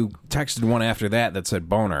 And then you texted one after that said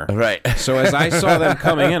boner. Right. So as I saw them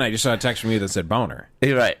coming in, I just saw a text from you that said boner.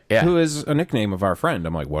 You're right. Yeah. Who is a nickname of our friend.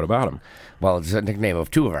 I'm like, what about him? Well, it's a nickname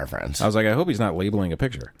of two of our friends. I was like, I hope he's not labeling a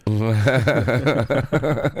picture.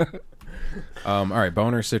 All right,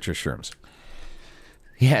 boner citrus shrooms.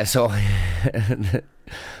 Yeah, so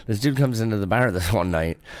this dude comes into the bar this one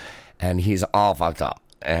night, and he's all fucked up.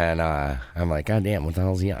 And I'm like, God damn, what the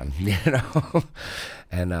hell's he on? You know?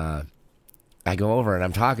 And I go over, and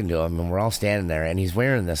I'm talking to him, and we're all standing there, and he's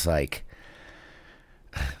wearing this, like,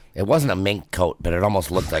 it wasn't a mink coat, but it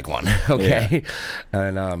almost looked like one, okay?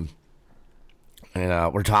 Yeah.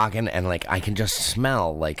 And we're talking, and, like, I can just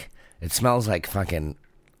smell, like, it smells like fucking,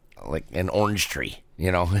 like, an orange tree.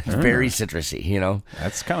 You know, it's very citrusy, you know?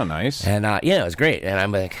 That's kind of nice. And, yeah, it was great. And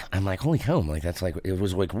I'm like, holy cow, like, that's like, it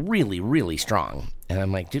was like really, really strong. And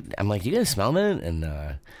I'm like, dude, do you guys smell that?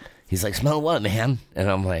 And, he's like, smell what, man? And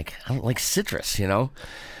I'm like citrus, you know?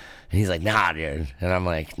 And he's like, nah, dude. And I'm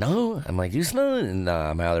like, no. I'm like, do you smell it? And,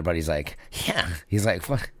 my other buddy's like, yeah. He's like,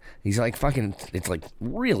 fuck. He's like, fucking, it's like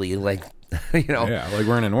really like, you know. Yeah, like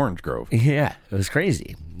we're in an orange grove. Yeah, it was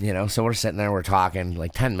crazy. You know, so we're sitting there, we're talking,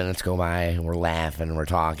 like 10 minutes go by, and we're laughing, we're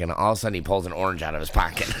talking. All of a sudden, he pulls an orange out of his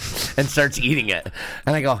pocket and starts eating it.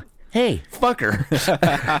 And I go, hey, fucker.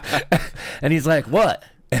 And he's like, what?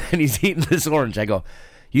 And he's eating this orange. I go,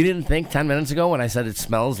 you didn't think 10 minutes ago when I said it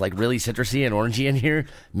smells like really citrusy and orangey in here,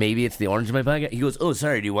 maybe it's the orange in my pocket? He goes, oh,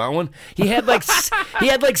 sorry, do you want one? He had like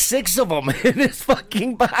 6 of them in his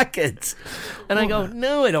fucking pockets. And I go,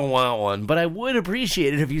 no, I don't want one, but I would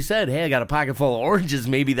appreciate it if you said, hey, I got a pocket full of oranges.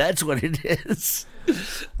 Maybe that's what it is.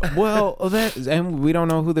 Well, and we don't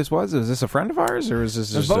know who this was. Is this a friend of ours, or is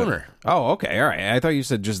this just boner? Oh, okay, all right. I thought you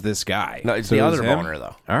said just this guy. No, it's So the it other was him? boner,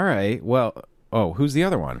 though. All right. Well, who's the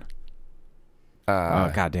other one?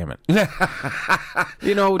 Oh, God damn it.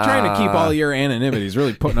 You know, trying to keep all your anonymity is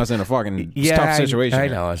really putting us in a fucking tough situation. I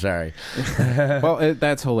here. know, sorry. Well,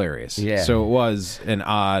 that's hilarious. Yeah. So it was an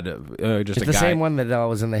odd, just It's a the guy. same one that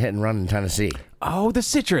was in the Hit and Run in Tennessee. Oh, the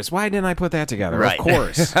citrus. Why didn't I put that together? Right. Of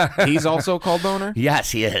course. He's also called Boner?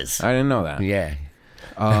 Yes, he is. I didn't know that. Yeah.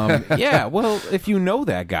 Yeah, well, if you know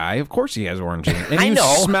that guy, of course he has orange in it. And I you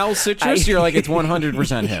know. smell citrus, you're like, it's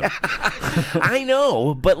 100% him. I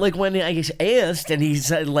know, but like when I asked and he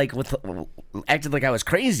said like acted like I was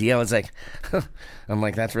crazy, I was like, I'm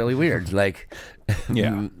like, that's really weird. Like,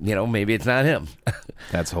 Yeah. you know, maybe it's not him.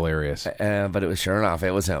 That's hilarious. But it was sure enough,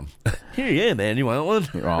 it was him. Here, yeah, man, you want one?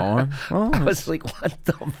 You want one? Well, I was like, what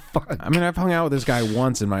the fuck? I mean, I've hung out with this guy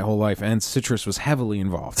once in my whole life, and citrus was heavily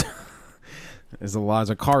involved. There's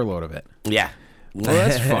a carload of it. Yeah. Well,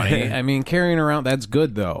 that's funny. I mean, carrying around, that's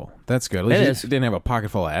good, though. That's good. At least he didn't have a pocket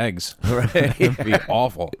full of eggs. Right. It'd be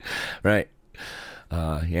awful. Right.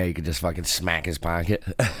 Yeah, you could just fucking smack his pocket.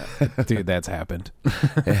 Dude, that's happened.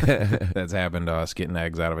 That's happened to us, getting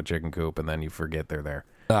eggs out of a chicken coop, and then you forget they're there.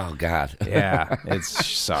 Oh, God. Yeah, it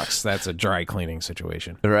sucks. That's a dry cleaning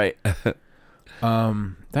situation. Right.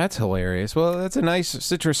 That's hilarious. Well, that's a nice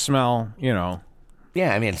citrus smell,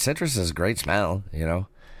 Yeah, I mean, citrus is a great smell, You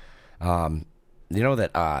know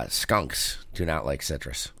that skunks do not like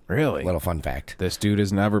citrus. Really? Little fun fact. This dude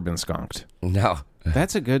has never been skunked. No.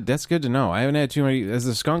 That's good to know. I haven't had too many as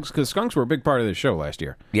the skunks, because skunks were a big part of the show last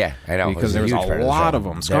year. Yeah, I know. Because there was a lot of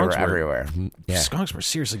them. Skunks were everywhere. Yeah. Skunks were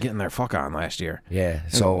seriously getting their fuck on last year. Yeah.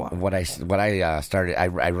 So what I started, I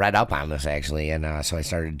read up on this actually, and so I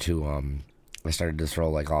started to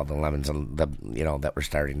throw like all the lemons and that were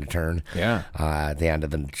starting to turn. Yeah. At the end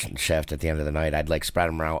of the shift, at the end of the night, I'd like spread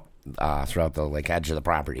them out throughout the like edge of the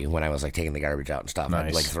property when I was like taking the garbage out and stuff. Nice.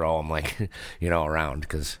 I'd like throw them like around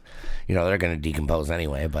because they're gonna decompose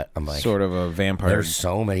anyway. But I'm like sort of a vampire. There's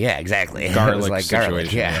so many. Yeah, exactly. Garlic like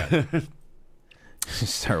situation. Garlic, yeah.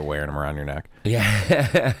 Start wearing them around your neck.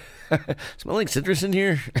 Yeah. Smell like citrus in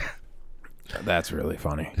here. That's really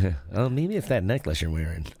funny. Oh, maybe it's that necklace you're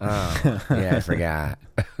wearing. Oh, yeah, I forgot.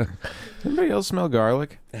 Anybody else smell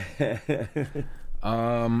garlic?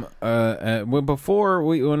 Before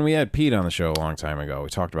when we had Pete on the show a long time ago, we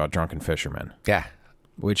talked about drunken fishermen. Yeah.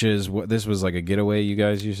 Which is what this was like a getaway you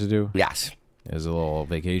guys used to do? Yes. It was a little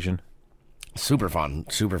vacation. Super fun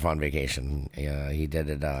vacation. Yeah, he did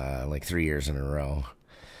it like 3 years in a row.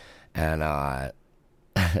 And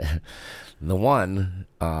the one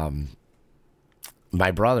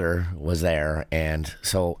my brother was there, and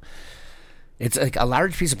so it's like a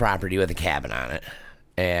large piece of property with a cabin on it.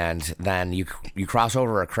 And then you cross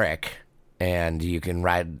over a creek, and you can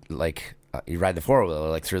ride you ride the 4-wheeler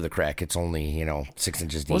like through the creek. It's only 6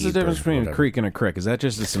 inches deep. What's the difference between a creek and a crick? Is that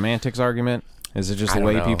just a semantics argument? Is it just the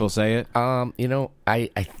way people say it?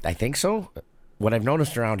 I think so. What I've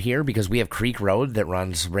noticed around here, because we have Creek Road that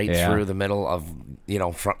runs right through the middle of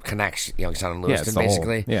front connects Youngstown and Lewiston,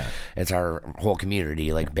 basically. It's our whole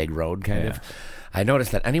community, like big road kind of. I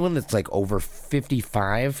noticed that anyone that's like over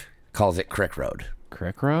 55 calls it Crick Road.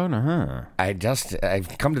 Crick Road?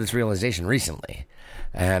 I've come to this realization recently,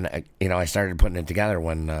 and I started putting it together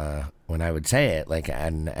when I would say it, like,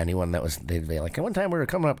 and anyone they'd be like, one time we were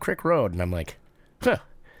coming up Crick Road, and I'm like, huh.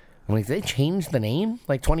 I'm like, they changed the name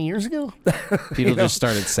like 20 years ago. People just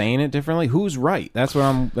started saying it differently. Who's right? That's what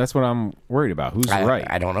I'm worried about. Who's right?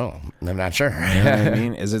 I don't know. I'm not sure. You know what I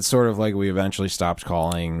mean? Is it sort of like we eventually stopped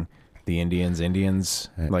calling the Indians,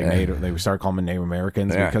 like Native? They started calling them Native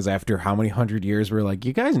Americans because after how many 100 years we're like,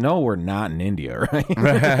 you guys know we're not in India, right?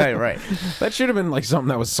 Right. That should have been like something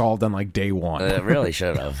that was solved on like day one. It really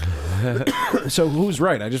should have. So who's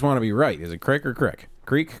right? I just want to be right. Is it Crick or Crick?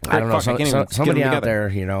 Creek? I don't know. Somebody out there,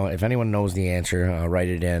 if anyone knows the answer, write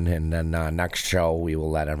it in, and then next show we will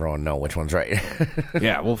let everyone know which one's right.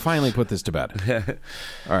 Yeah, we'll finally put this to bed.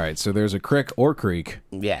 All right, so there's a crick or creek.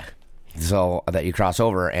 Yeah. So that you cross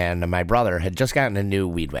over, and my brother had just gotten a new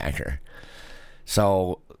weed whacker.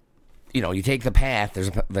 So, you take the path.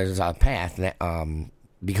 There's a path that,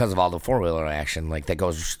 because of all the 4-wheeler action, like that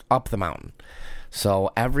goes up the mountain.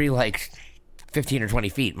 So every 15 or 20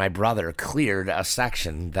 feet, my brother cleared a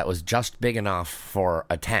section that was just big enough for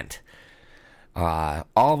a tent.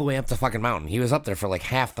 All the way up the fucking mountain. He was up there for like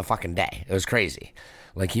half the fucking day. It was crazy.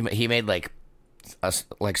 Like he made like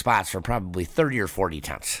spots for probably 30 or 40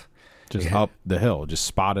 tents. Just up the hill, just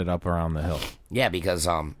spotted up around the hill. Yeah, because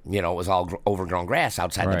it was all overgrown grass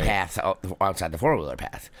outside the path, outside the 4-wheeler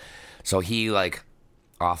path. So he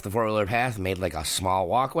off the 4-wheeler path made like a small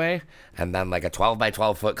walkway and then like a 12 by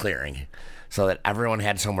 12 foot clearing, so that everyone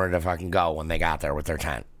had somewhere to fucking go when they got there with their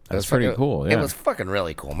tent. That's pretty cool. Yeah. It was fucking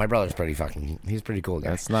really cool. My brother's he's a pretty cool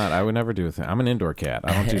guy. I would never do a thing. I'm an indoor cat.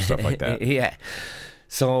 I don't do stuff like that. Yeah.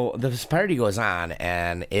 So this party goes on,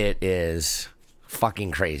 and it is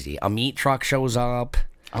fucking crazy. A meat truck shows up.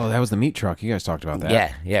 Oh, that was the meat truck. You guys talked about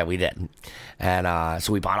that. Yeah, we did. And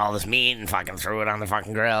so we bought all this meat and fucking threw it on the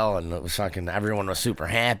fucking grill, and it was fucking, everyone was super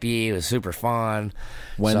happy. It was super fun.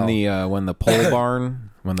 When the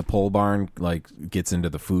pole barn gets into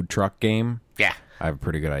the food truck game, yeah, I have a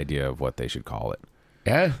pretty good idea of what they should call it.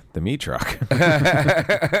 Yeah, the meat truck.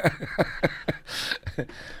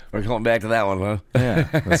 We're going back to that one, huh? Yeah,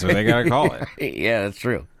 that's what they gotta call it. Yeah, that's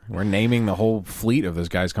true. We're naming the whole fleet of this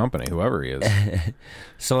guy's company, whoever he is.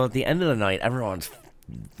 So at the end of the night, everyone's,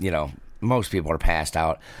 most people are passed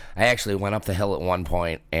out. I actually went up the hill at one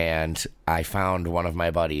point, and I found one of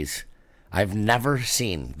my buddies. I've never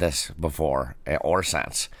seen this before or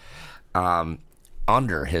since.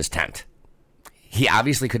 Under his tent. He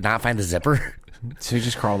obviously could not find the zipper. So he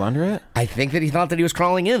just crawled under it? I think that he thought that he was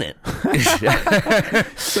crawling in it.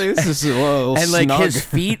 So this is a little and like snug. his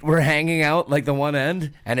feet were hanging out like the one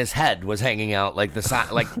end, and his head was hanging out like the side,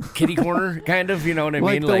 like kitty corner, kind of. You know what I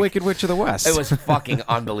like mean? the Wicked Witch of the West. It was fucking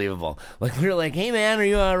unbelievable. Like we were like, "Hey man, are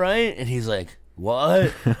you all right?" And he's like,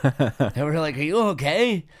 "What?" And we're like, "Are you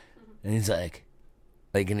okay?" And he's like,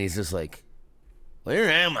 and he's just like, "Where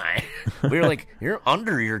am I?" We were like, "You're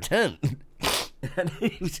under your tent." And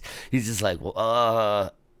he's just like,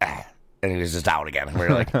 "Well, and he was just out again. And we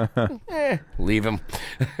were like, leave him.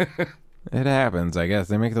 It happens, I guess.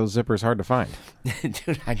 They make those zippers hard to find.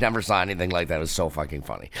 Dude, I never saw anything like that. It was so fucking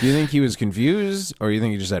funny. Do you think he was confused, or you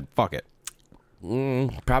think he just said, fuck it?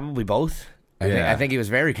 Probably both. I think he was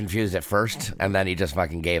very confused at first, and then he just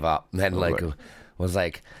fucking gave up. And then, was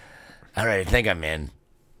like, all right, I think I'm in.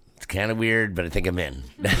 It's kind of weird, but I think I'm in.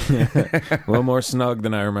 A little more snug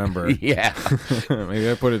than I remember. Yeah.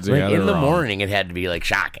 Maybe I put it together like in the wrong. morning, it had to be, like,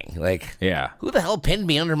 shocking. Like, yeah. Who the hell pinned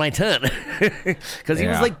me under my tent? Because he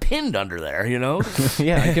was, like, pinned under there, you know?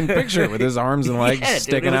 Yeah, I can picture it with his arms and legs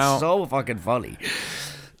sticking dude, it was out. so fucking funny.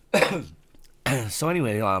 So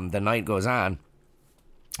anyway, the night goes on.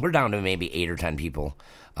 We're down to maybe 8 or 10 people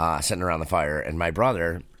sitting around the fire, and my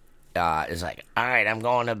brother is like, all right, I'm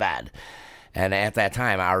going to bed. And at that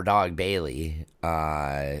time, our dog, Bailey,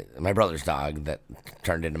 my brother's dog that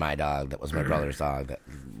turned into my dog, that was my brother's dog, that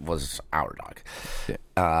was our dog,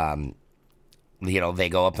 they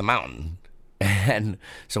go up the mountain. And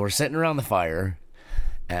so we're sitting around the fire,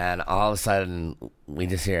 and all of a sudden, we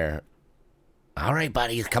just hear, all right,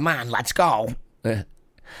 buddy, come on, let's go.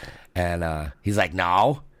 And he's like,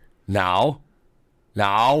 no. All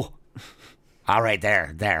right,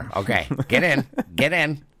 there. Okay, get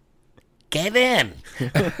in.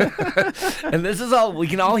 And this is all, we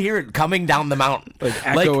can all hear it coming down the mountain. Like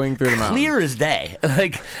echoing through the mountain. Clear as day.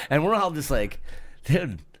 And we're all just like,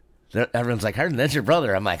 dude, everyone's like, Hardin, that's your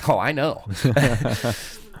brother. I'm like, oh, I know.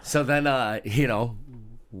 So then,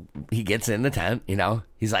 he gets in the tent,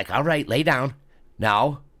 he's like, all right, lay down.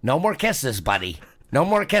 No more kisses, buddy. No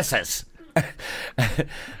more kisses.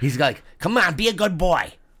 He's like, come on, be a good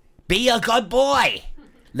boy. Be a good boy.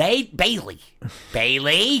 Bailey.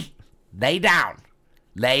 Lay down.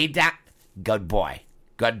 Good boy.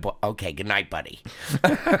 Okay, good night, buddy.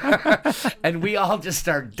 And we all just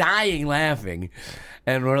start dying laughing.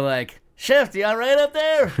 And we're like, Shift, you all right up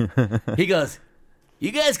there? He goes,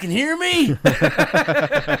 you guys can hear me?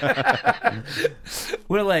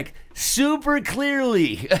 We're like, super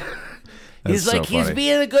clearly. He's like, so he's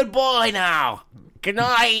being a good boy now. Good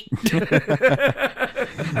night.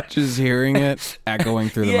 Just hearing it echoing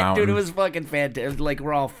through the mountain. Dude, it was fucking fantastic. Like,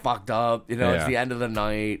 we're all fucked up. It's the end of the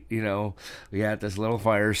night. We got this little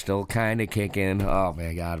fire still kind of kicking. Oh,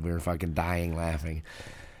 my God. We were fucking dying laughing.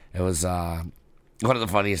 It was one of the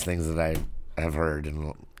funniest things that I have heard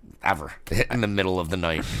ever in the middle of the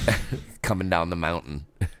night coming down the mountain.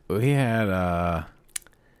 We had, I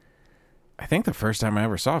think the first time I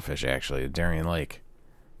ever saw fish, actually, at Darien Lake.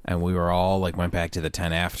 And we were all, like, went back to the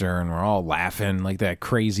tent after, and we're all laughing, like, that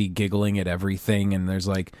crazy giggling at everything. And there's,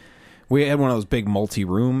 like, we had one of those big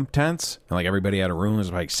multi-room tents, and, like, everybody had a room.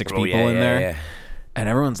 There's, like, 6 people in there. Yeah. And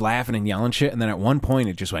everyone's laughing and yelling shit. And then at one point,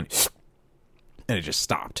 it just went, and it just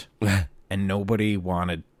stopped. And nobody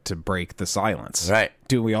wanted to break the silence. Right.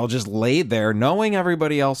 Dude, we all just laid there knowing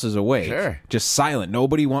everybody else is awake. Sure. Just silent.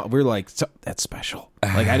 We're like, that's special.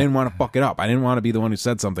 Like, I didn't want to fuck it up. I didn't want to be the one who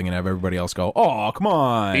said something and have everybody else go, oh, come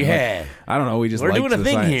on. Yeah. Like, I don't know. We're doing a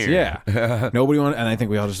thing science. here. Yeah. Nobody wanted, and I think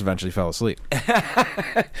we all just eventually fell asleep.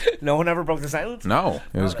 No one ever broke the silence? No.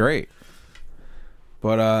 It was great.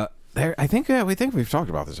 But I think we've talked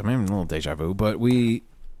about this. I'm having a little deja vu, but we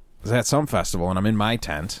was at some festival, and I'm in my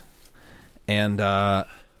tent, and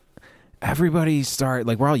everybody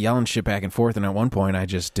we're all yelling shit back and forth, and at one point I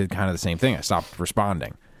just did kind of the same thing. I stopped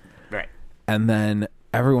responding. Right. And then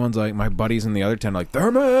everyone's like, my buddies in the other tent are like,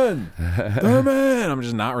 Thurman! I'm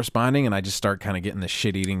just not responding, and I just start kind of getting the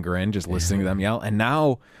shit-eating grin, just listening to them yell. And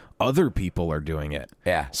now other people are doing it.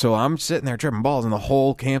 Yeah. So I'm sitting there tripping balls, and the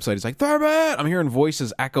whole campsite is like, Thurman! I'm hearing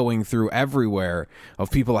voices echoing through everywhere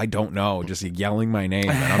of people I don't know, just yelling my name.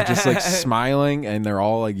 And I'm just like smiling, and they're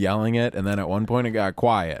all like yelling it. And then at one point it got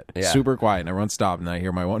quiet, super quiet, and everyone stopped. And I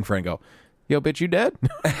hear my one friend go, yo, bitch, you dead?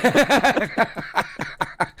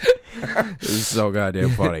 It was so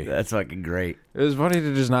goddamn funny. That's fucking great. It was funny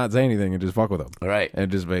to just not say anything and just fuck with them. Right.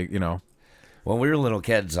 And just make, When we were little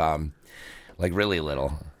kids, like really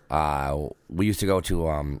little, we used to go to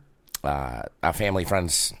our family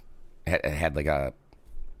friends had like a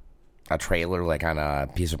trailer like on a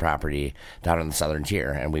piece of property down in the southern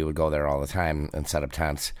tier, and we would go there all the time and set up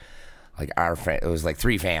tents. like it was like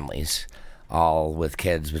 3 families, all with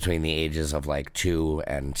kids between the ages of like 2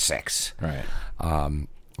 and 6. Right.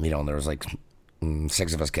 You know, and there was like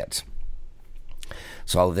 6 of us kids.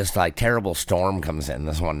 So this like terrible storm comes in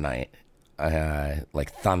this one night,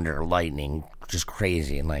 like thunder, lightning, just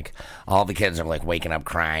crazy, and like all the kids are like waking up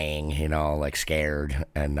crying, you know, like scared,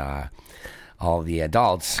 and all the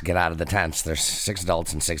adults get out of the tents. There's 6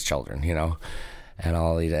 adults and 6 children, you know,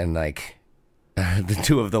 and like the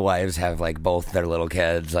 2 of the wives have like both their little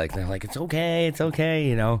kids, like they're like, it's okay,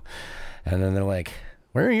 you know, and then they're like,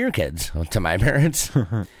 where are your kids? To my parents,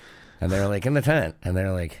 and they're like in the tent, and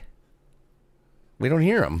they're like, we don't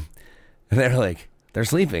hear them, and they're like, they're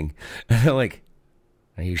sleeping, and they're like,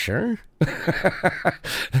 are you sure?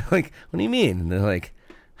 Like, what do you mean? And they're like,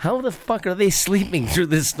 how the fuck are they sleeping through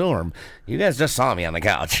this storm? You guys just saw me on the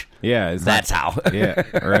couch. Yeah. That's how. Yeah,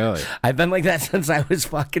 really. I've been like that since I was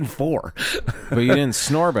fucking 4. But you didn't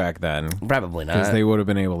snore back then. Probably not. Because they would have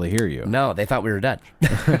been able to hear you. No, they thought we were dead.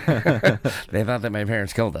 They thought that my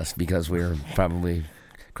parents killed us because we were probably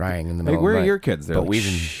crying in the middle of the night. Where are your kids? They're but like, we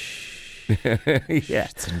didn't. Yeah,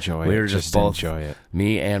 just enjoy it. We were just both, enjoy it.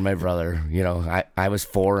 Me and my brother. You know, I was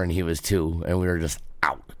 4 and he was 2, and we were just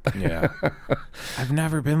out. Yeah. I've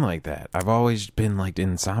never been like that. I've always been like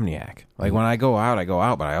insomniac. Like when I go out,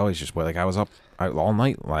 but I always just like I was up all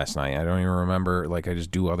night last night. I don't even remember. Like I just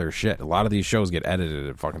do other shit. A lot of these shows get edited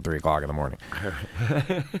at fucking 3 o'clock in the morning.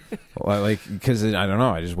 Like because I don't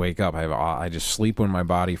know. I just wake up. I just sleep when my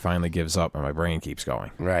body finally gives up and my brain keeps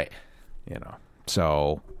going. Right. You know.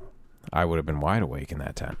 So I would have been wide awake in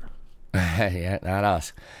that tent. Yeah, not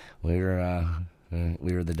us. We were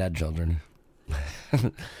the dead children.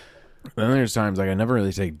 Then there's times like I never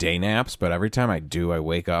really take day naps, but every time I do, I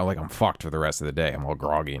wake up like I'm fucked for the rest of the day. I'm all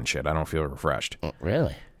groggy and shit. I don't feel refreshed.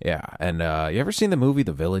 Really? Yeah. And you ever seen the movie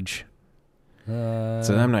The Village? It's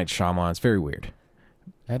an M. Night Shyamalan. It's very weird.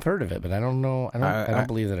 I've heard of it, but I don't know. I don't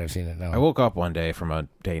believe that I've seen it. No. I woke up one day from a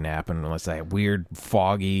day nap, and it's that weird,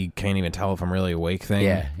 foggy, can't even tell if I'm really awake thing.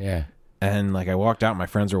 Yeah. And like I walked out, and my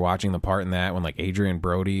friends were watching the part in that when like Adrian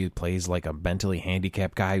Brody plays like a mentally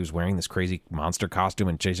handicapped guy who's wearing this crazy monster costume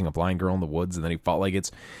and chasing a blind girl in the woods, and then he felt like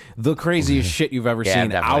it's the craziest shit you've ever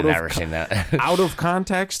seen. I've never seen that. Out of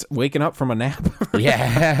context, waking up from a nap.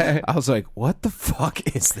 Yeah. I was like, what the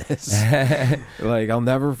fuck is this? Like I'll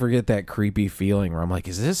never forget that creepy feeling where I'm like,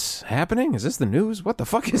 is this happening? Is this the news? What the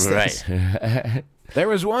fuck is this? Right. There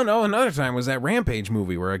was another time was that Rampage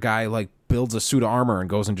movie where a guy like builds a suit of armor and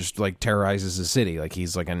goes and just like terrorizes the city. Like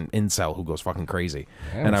he's like an incel who goes fucking crazy.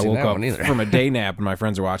 And I woke up from a day nap and my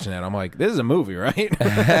friends are watching that. I'm like, this is a movie, right?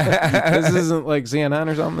 This isn't like CNN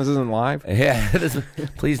or something. This isn't live. Yeah.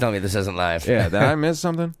 Please tell me this isn't live. Yeah. Did I miss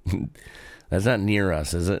something? That's not near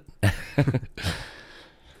us, is it?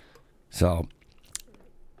 So,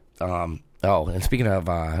 and speaking of,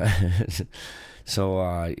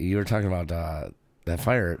 you were talking about that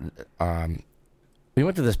fire. We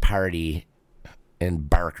went to this party in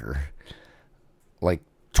Barker like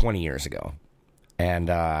 20 years ago, and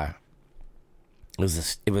it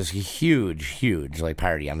was a huge like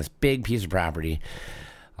party on this big piece of property.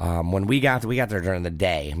 When we got there during the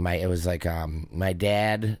day. My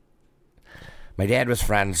dad was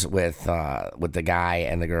friends with the guy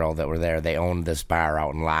and the girl that were there. They owned this bar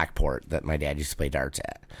out in Lockport that my dad used to play darts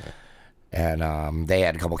at. And they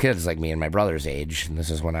had a couple kids like me and my brother's age. And this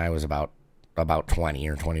is when I was about 20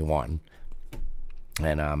 or 21.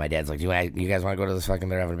 And my dad's like, you guys want to go to this fucking,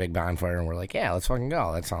 they're having a big bonfire. And we're like, yeah, let's fucking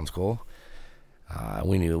go. That sounds cool.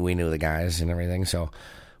 We knew the guys and everything. So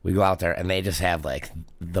we go out there and they just have like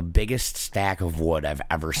the biggest stack of wood I've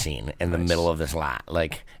ever seen in the middle of this lot.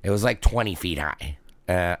 Like it was like 20 feet high.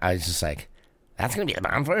 I was just like, that's going to be the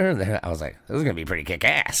bonfire? I was like, this is going to be pretty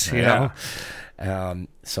kick-ass, you know?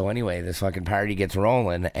 So anyway, this fucking party gets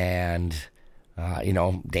rolling, and,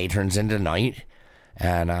 day turns into night,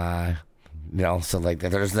 and, so like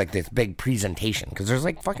there's like this big presentation, because there's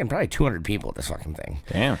like fucking probably 200 people at this fucking thing.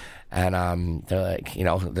 Damn. And they're like,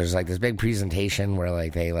 there's like this big presentation where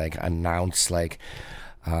like they like announce like,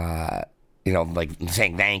 like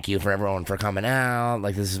saying thank you for everyone for coming out.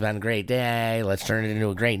 Like, this has been a great day. Let's turn it into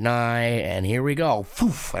a great night. And here we go.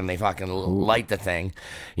 Poof, and they fucking light the thing,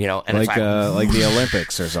 and like, it's like the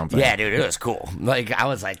Olympics or something. Yeah, dude, it was cool. Like, I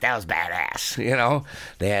was like, that was badass.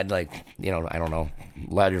 They had like, I don't know,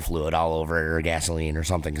 lighter fluid all over it or gasoline or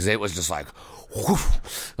something, because it was just like,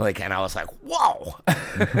 whoof, like, and I was like, whoa.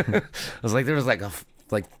 It was like there was like a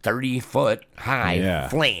 30-foot high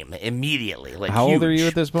flame immediately. Like, how huge. old are you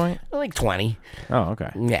at this point? Like 20. Oh,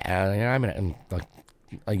 okay. Yeah, I'm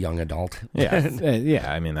a young adult. Yeah,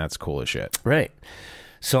 yeah. I mean, that's cool as shit. Right.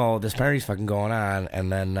 So this party's fucking going on, and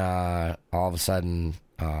then all of a sudden,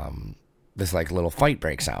 this like little fight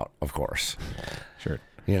breaks out. Of course, Sure.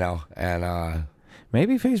 you know, and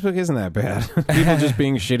Maybe Facebook isn't that bad. People just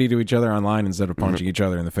being shitty to each other online instead of punching each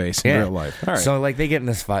other in the face in real life. All right. So like they get in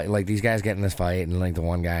this fight, like these guys get in this fight, and like the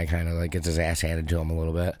one guy kind of like gets his ass handed to him a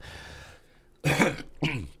little bit.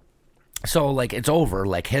 So like it's over.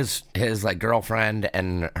 Like his like girlfriend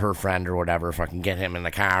and her friend or whatever fucking get him in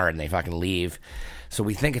the car, and they fucking leave. So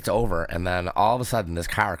we think it's over, and then all of a sudden this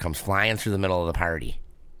car comes flying through the middle of the party,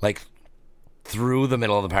 like through the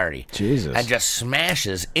middle of the party. Jesus. And just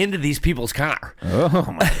smashes into these people's car.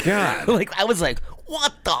 Oh my God. Like I was like,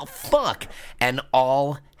 what the fuck? And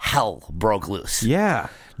all hell broke loose. Yeah.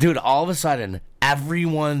 Dude, all of a sudden,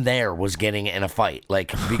 everyone there was getting in a fight,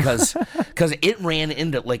 like because it ran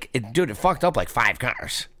into it fucked up like 5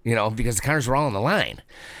 cars, you know, because the cars were all on the line,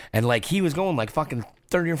 and like he was going like fucking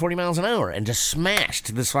 30 or 40 miles an hour and just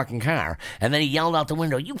smashed this fucking car, and then he yelled out the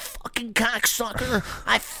window, "You fucking cocksucker!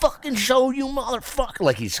 I fucking show you, motherfucker!"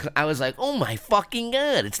 Like I was like, oh my fucking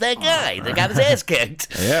God, it's that guy that got his ass kicked.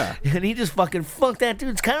 Yeah, and he just fucking fucked that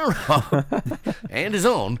dude's car up and his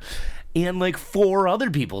own. And like 4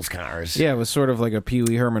 other people's cars. Yeah, it was sort of like a Pee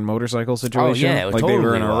Wee Herman motorcycle situation. Oh yeah, it like totally they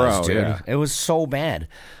were in a row. dude. Yeah. It was so bad.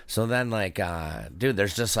 So then, like, dude,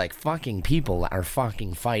 there's just like fucking people are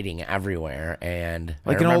fucking fighting everywhere, and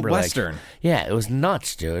Like I an old remember, Western. Yeah, it was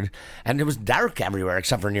nuts, dude. And it was dark everywhere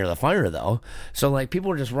except for near the fire, though. So like people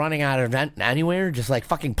were just running out of anywhere, just like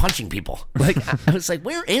fucking punching people. Like I was like,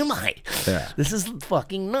 where am I? Yeah. This is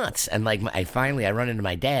fucking nuts. And like I run into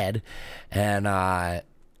my dad, and I'm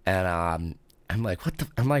like,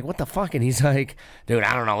 what the fuck? And he's like, dude,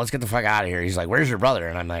 I don't know. Let's get the fuck out of here. He's like, where's your brother?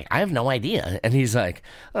 And I'm like, I have no idea. And he's like,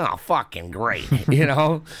 oh, fucking great. You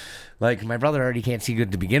know, like my brother already can't see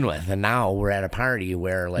good to begin with. And now we're at a party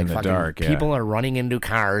where like fucking dark, people are running into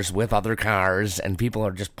cars with other cars, and people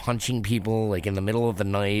are just punching people like in the middle of the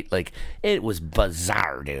night. Like it was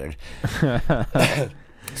bizarre, dude.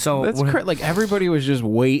 So That's like everybody was just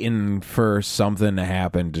waiting for something to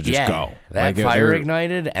happen to just go. That like, fire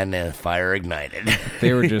ignited, and then fire ignited.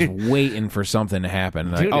 They were just waiting for something to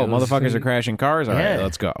happen. Like, Dude, oh, it was- motherfuckers are crashing cars? All right, Yeah.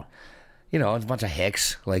 let's go. You know, it's a bunch of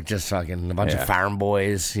hicks, like just fucking a bunch of farm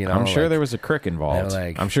boys. You know, I'm sure like- there was a crick involved. they're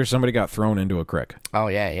like- I'm sure somebody got thrown into a crick. Oh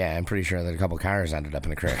yeah. I'm pretty sure that a couple cars ended up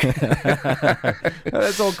in a creek.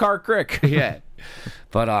 That's old car crick. Yeah,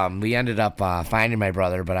 but we ended up finding my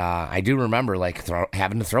brother. But I do remember like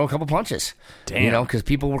having to throw a couple punches. Damn. You know, because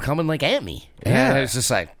people were coming like at me. Yeah. And it was just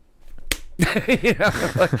like. You know,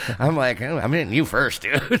 I'm like, I'm hitting you first,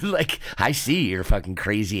 dude. Like, I see your fucking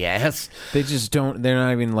crazy ass. They just don't. They're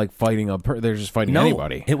not even like fighting they're just fighting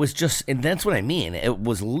anybody. It was just, and that's what I mean. It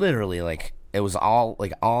was literally like, it was all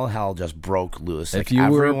hell just broke loose. If Like, you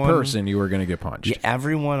were a person, you were going to get punched. Yeah,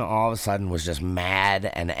 everyone all of a sudden was just mad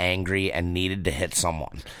and angry and needed to hit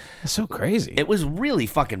someone. That's so crazy. It was really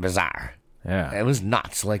fucking bizarre. Yeah. It was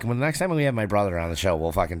nuts. Like when the next time we have my brother on the show,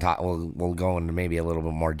 we'll fucking talk. We'll go into maybe a little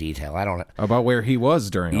bit more detail. I don't. About where he was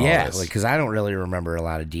during all Yeah, this. like because I don't really remember a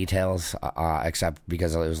lot of details, except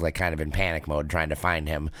because it was like kind of in panic mode trying to find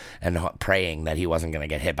him and praying that he wasn't going to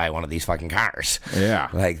get hit by one of these fucking cars. Yeah.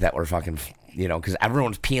 like that were fucking. You know, because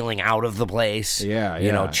everyone's peeling out of the place. Yeah,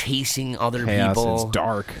 You know, yeah. chasing other Chaos, people. it's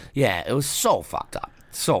dark. Yeah, it was so fucked up.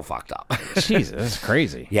 So fucked up. Jesus, that's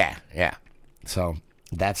crazy. Yeah. So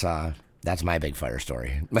that's my big fire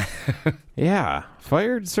story. Yeah,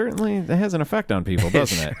 fire certainly has an effect on people,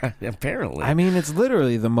 doesn't it? Apparently. I mean, it's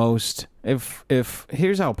literally the most. If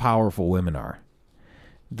here's how powerful women are.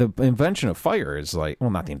 The invention of fire is like, well,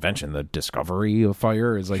 not the invention, the discovery of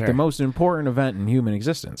fire is like Sure. the most important event in human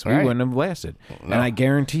existence. We Right. wouldn't have lasted. And I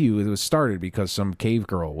guarantee you it was started because some cave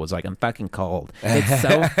girl was like, I'm fucking cold. It's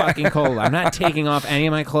so fucking cold. I'm not taking off any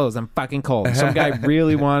of my clothes. I'm fucking cold. And some guy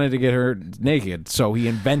really wanted to get her naked, so he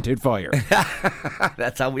invented fire.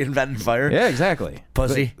 That's how we invented fire. Yeah, exactly.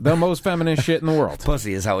 Pussy. The most feminist shit in the world.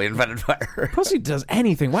 Pussy is how we invented fire. Pussy does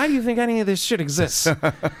anything. Why do you think any of this shit exists?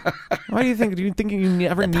 Why do you think you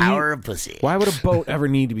never need Power of pussy. Why would a boat ever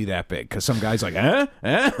need to be that big? Because some guy's like, I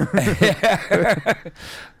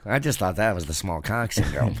just thought that was the small cock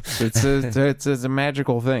syndrome. It's a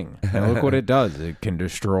magical thing. And look what it does. It can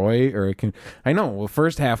destroy, or it can. I know. Well,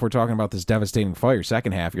 first half we're talking about this devastating fire.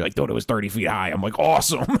 Second half, you're like, dude, it was 30 feet high. I'm like,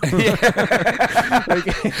 awesome. Like,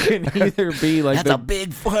 it can either be like That's a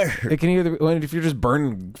big fire. It can either, if you're just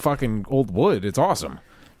burning fucking old wood, it's awesome.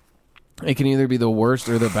 It can either be the worst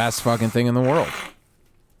or the best fucking thing in the world.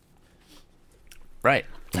 Right.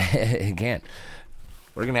 Again,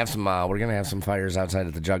 we're gonna have some fires outside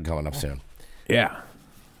at the Jug coming up soon. Yeah.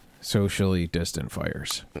 Socially distant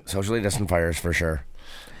fires. Socially distant fires for sure.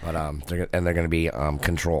 But they're going to be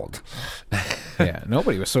controlled. Yeah,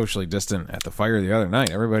 nobody was socially distant at the fire the other night.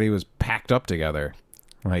 Everybody was packed up together,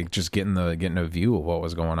 like just getting a view of what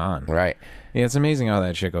was going on. Right. Yeah, it's amazing how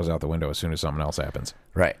that shit goes out the window as soon as something else happens.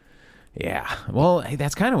 Right. Yeah. Well, hey,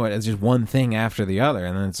 that's kind of what it's just one thing after the other,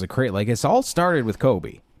 and then it's it's all started with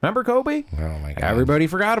Kobe. Remember Kobe? Oh my God. Everybody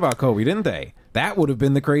forgot about Kobe, didn't they? That would have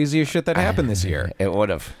been the craziest shit that happened this year. It would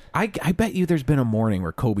have. I bet you there's been a morning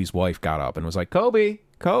where Kobe's wife got up and was like, Kobe,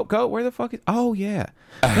 where the fuck is... Oh, yeah.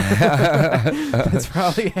 That's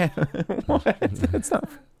probably... What? That's not...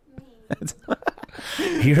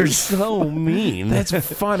 You're so mean. That's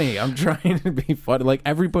funny. I'm trying to be funny. Like,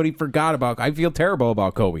 everybody forgot about... I feel terrible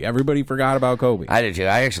about Kobe. Everybody forgot about Kobe. I did too.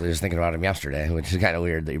 I actually was thinking about him yesterday, which is kind of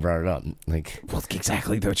weird that you brought it up. Like, well,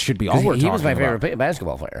 exactly. That should be all we're talking about. He was my favorite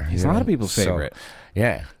basketball player. He's a lot of people's favorite.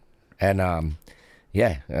 Yeah. And,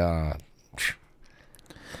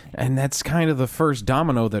 and that's kind of the first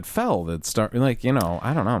domino that fell. That started, like, I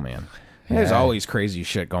don't know, man. There's always crazy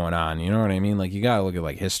shit going on. You know what I mean? Like, you gotta look at,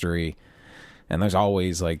 like, history. And there's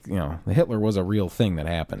always, like, Hitler was a real thing that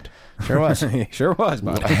happened. Sure was. Sure was,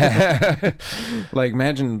 buddy. Like,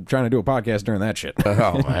 imagine trying to do a podcast during that shit.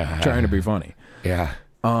 Oh, trying to be funny. Yeah.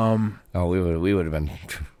 We would have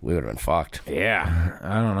been fucked. Yeah.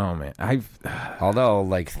 I don't know, man. Although,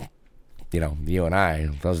 like, you and I,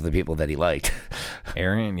 those are the people that he liked.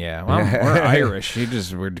 Aaron, yeah. Well, we're Irish.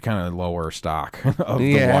 We're kind of lower stock of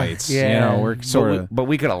the whites. Yeah. We're sort of... But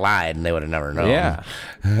we could have lied and they would have never known. Yeah.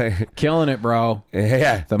 Killing it, bro.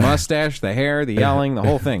 Yeah. The mustache, the hair, the yelling, the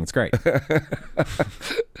whole thing. It's great.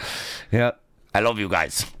 Yeah. I love you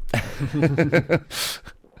guys.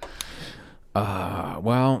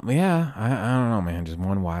 Well, yeah. I don't know, man. Just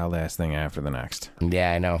one wild ass thing after the next.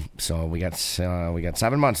 Yeah, I know. So we got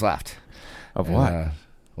 7 months left. Of what?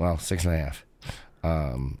 6.5.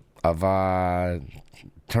 Of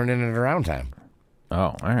turning it around time. Oh,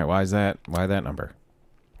 all right. Why is that? Why that number?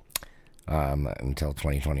 Until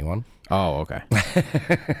 2021. Oh, okay.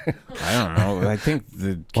 I don't know. I think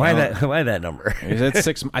why that number? Is it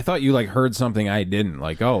 6? I thought you heard something I didn't.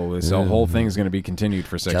 Like, this whole thing is going to be continued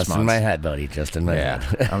for 6 months. Just in my head, buddy. Just in my head.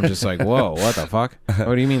 I'm just like, whoa, what the fuck?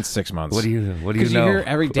 What do you mean 6 months? What do you know? You hear,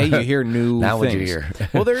 every day you hear new now things. What you hear?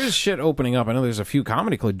 Well, there is shit opening up. I know there's a few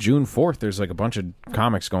comedy clubs. June 4th, there's a bunch of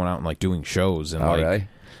comics going out and doing shows and really?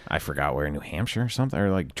 I forgot where, New Hampshire or something,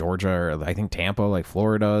 or Georgia, or I think Tampa,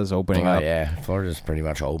 Florida is opening up. Yeah, Florida's pretty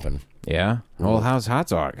much open. Yeah? Well, how's Hot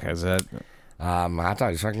Dog? Has that... Hot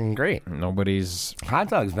Dog's fucking great. Hot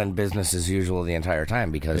Dog's been business as usual the entire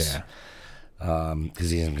time because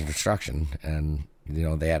he's in construction and,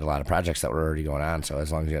 they had a lot of projects that were already going on. So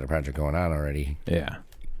as long as you had a project going on already,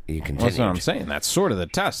 you continued. Well, that's what I'm saying. That's sort of the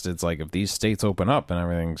test. It's like if these states open up and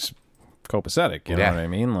everything's copacetic, you know what I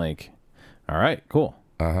mean? All right, cool.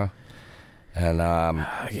 Uh-huh. And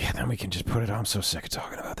then we can just put it on. I'm so sick of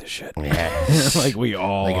talking about this shit. Yeah. We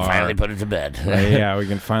all can finally put it to bed. Yeah, we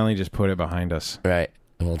can finally just put it behind us. Right.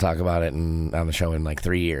 And we'll talk about it on the show in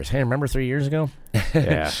 3 years. Hey, remember 3 years ago?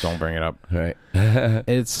 Yeah, don't bring it up. Right.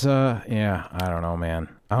 It's I don't know, man.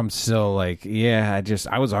 I'm still I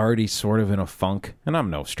was already sort of in a funk, and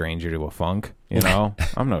I'm no stranger to a funk,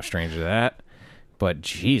 I'm no stranger to that. But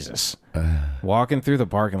Jesus, walking through the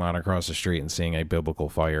parking lot across the street and seeing a biblical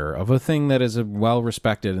fire of a thing that is a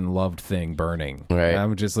well-respected and loved thing burning. Right.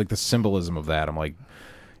 I'm just the symbolism of that. I'm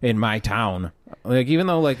in my town, even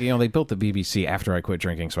though they built the BBC after I quit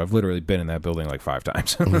drinking, so I've literally been in that building 5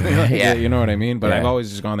 times. Yeah. You know what I mean? But I've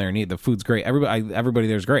always just gone there and eat. The food's great. Everybody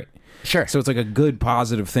there's great. Sure. So it's a good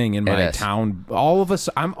positive thing in my town. All of us,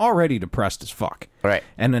 I'm already depressed as fuck. Right.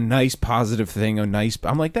 And a nice positive thing, I'm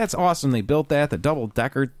that's awesome. They built that, the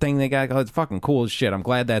double-decker thing they got. It's fucking cool as shit. I'm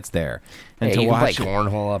glad that's there. And you to can watch play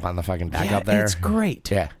cornhole up on the fucking deck up there. It's great.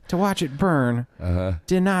 Yeah. To watch it burn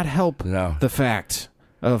did not help the fact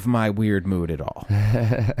of my weird mood at all.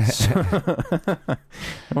 So,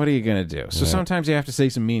 what are you going to do? So sometimes you have to say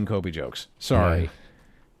some mean Kobe jokes. Sorry.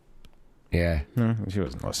 Yeah. She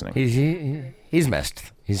wasn't listening. He's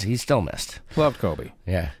missed. He's still missed. Loved Kobe.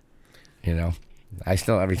 Yeah. I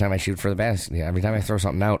still, every time I shoot for the basket, every time I throw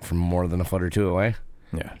something out from more than a foot or two away,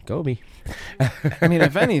 Kobe. I mean,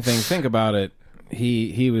 if anything, think about it.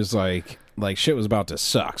 He was like shit was about to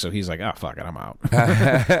suck, so he's like, oh, fuck it, I'm out.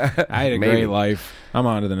 I had a great life. I'm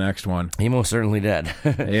on to the next one. He most certainly did.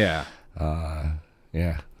 Yeah.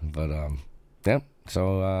 Yeah. But, yep.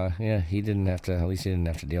 So, he didn't have to, at least he didn't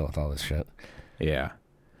have to deal with all this shit. Yeah.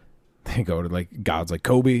 They go to God's like,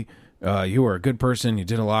 Kobe, you were a good person. You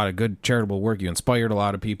did a lot of good charitable work. You inspired a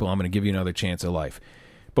lot of people. I'm going to give you another chance at life.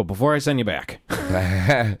 But before I send you back,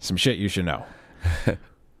 some shit you should know.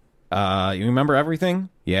 You remember everything?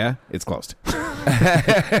 Yeah, it's closed.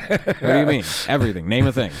 What do you mean? Everything. Name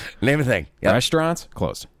a thing. Name a thing. Yep. Restaurants?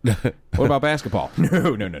 Closed. What about basketball?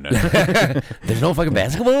 No. There's no fucking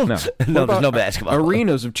basketball? No. No, there's no basketball.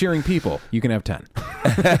 Arenas of cheering people. You can have 10.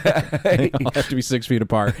 They all have to be 6 feet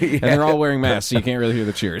apart. And they're all wearing masks, so you can't really hear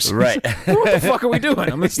the cheers. Right. What the fuck are we doing? I'm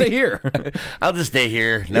going to stay here. I'll just stay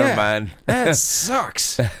here. Never mind. That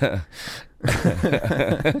sucks.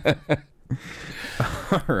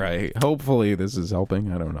 All right. Hopefully this is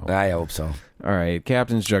helping. I don't know. I hope so. All right,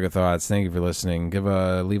 Captain's Jug of Thoughts. Thank you for listening.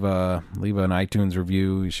 Leave an iTunes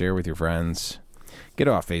review. Share with your friends. Get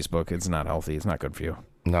off Facebook. It's not healthy. It's not good for you.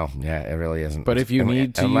 No, yeah, it really isn't. But if you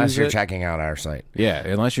need to, unless you're checking out our site, yeah,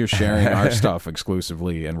 unless you're sharing our stuff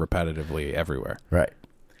exclusively and repetitively everywhere, right?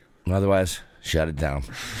 Otherwise, shut it down.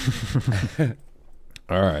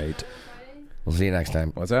 All right. We'll see you next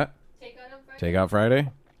time. What's that? Takeout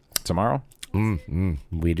Friday? Tomorrow?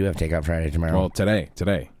 We do have Takeout Friday tomorrow. Well, today.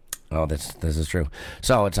 Oh, this is true.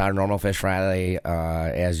 So it's our normal Fish Friday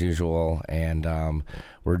as usual, and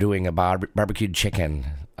we're doing a barbecued chicken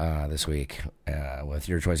this week with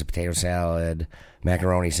your choice of potato salad,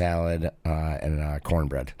 macaroni salad, and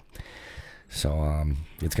cornbread. So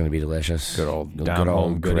it's going to be delicious. Good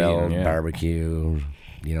old grilled eating, barbecue.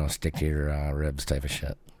 Stick to your ribs type of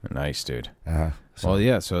shit. Nice, dude.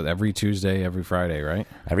 So so every Tuesday, every Friday, right?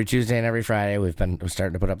 Every Tuesday and every Friday, we're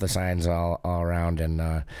starting to put up the signs all around, and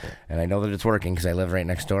I know that it's working because I live right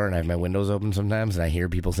next door and I have my windows open sometimes, and I hear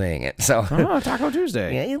people saying it. So, Taco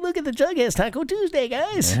Tuesday. Yeah, look at the Jughead's Taco Tuesday,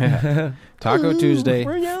 guys. Yeah. Taco Tuesday.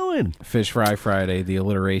 We're going. Fish Fry Friday. The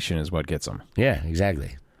alliteration is what gets them. Yeah,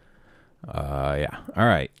 exactly. Yeah. All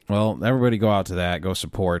right. Well, everybody go out to that. Go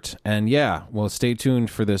support. And yeah, well, stay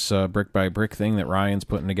tuned for this brick by brick thing that Ryan's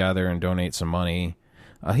putting together and donate some money.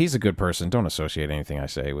 He's a good person. Don't associate anything I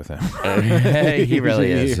say with him. He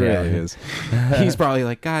really is. He really is. He's probably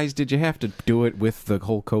like, guys, did you have to do it with the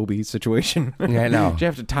whole Kobe situation? I know. Did you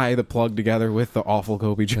have to tie the plug together with the awful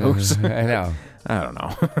Kobe jokes? I know. I don't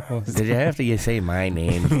know. Did you have to say my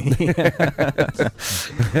name?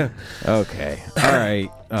 Okay. All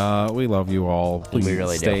right. We love you all. Please we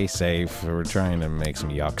really stay do. safe. We're trying to make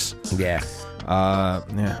some yucks. Yeah.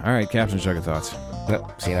 Yeah. All right. Captain's Jug of Thoughts.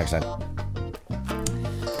 See you next time.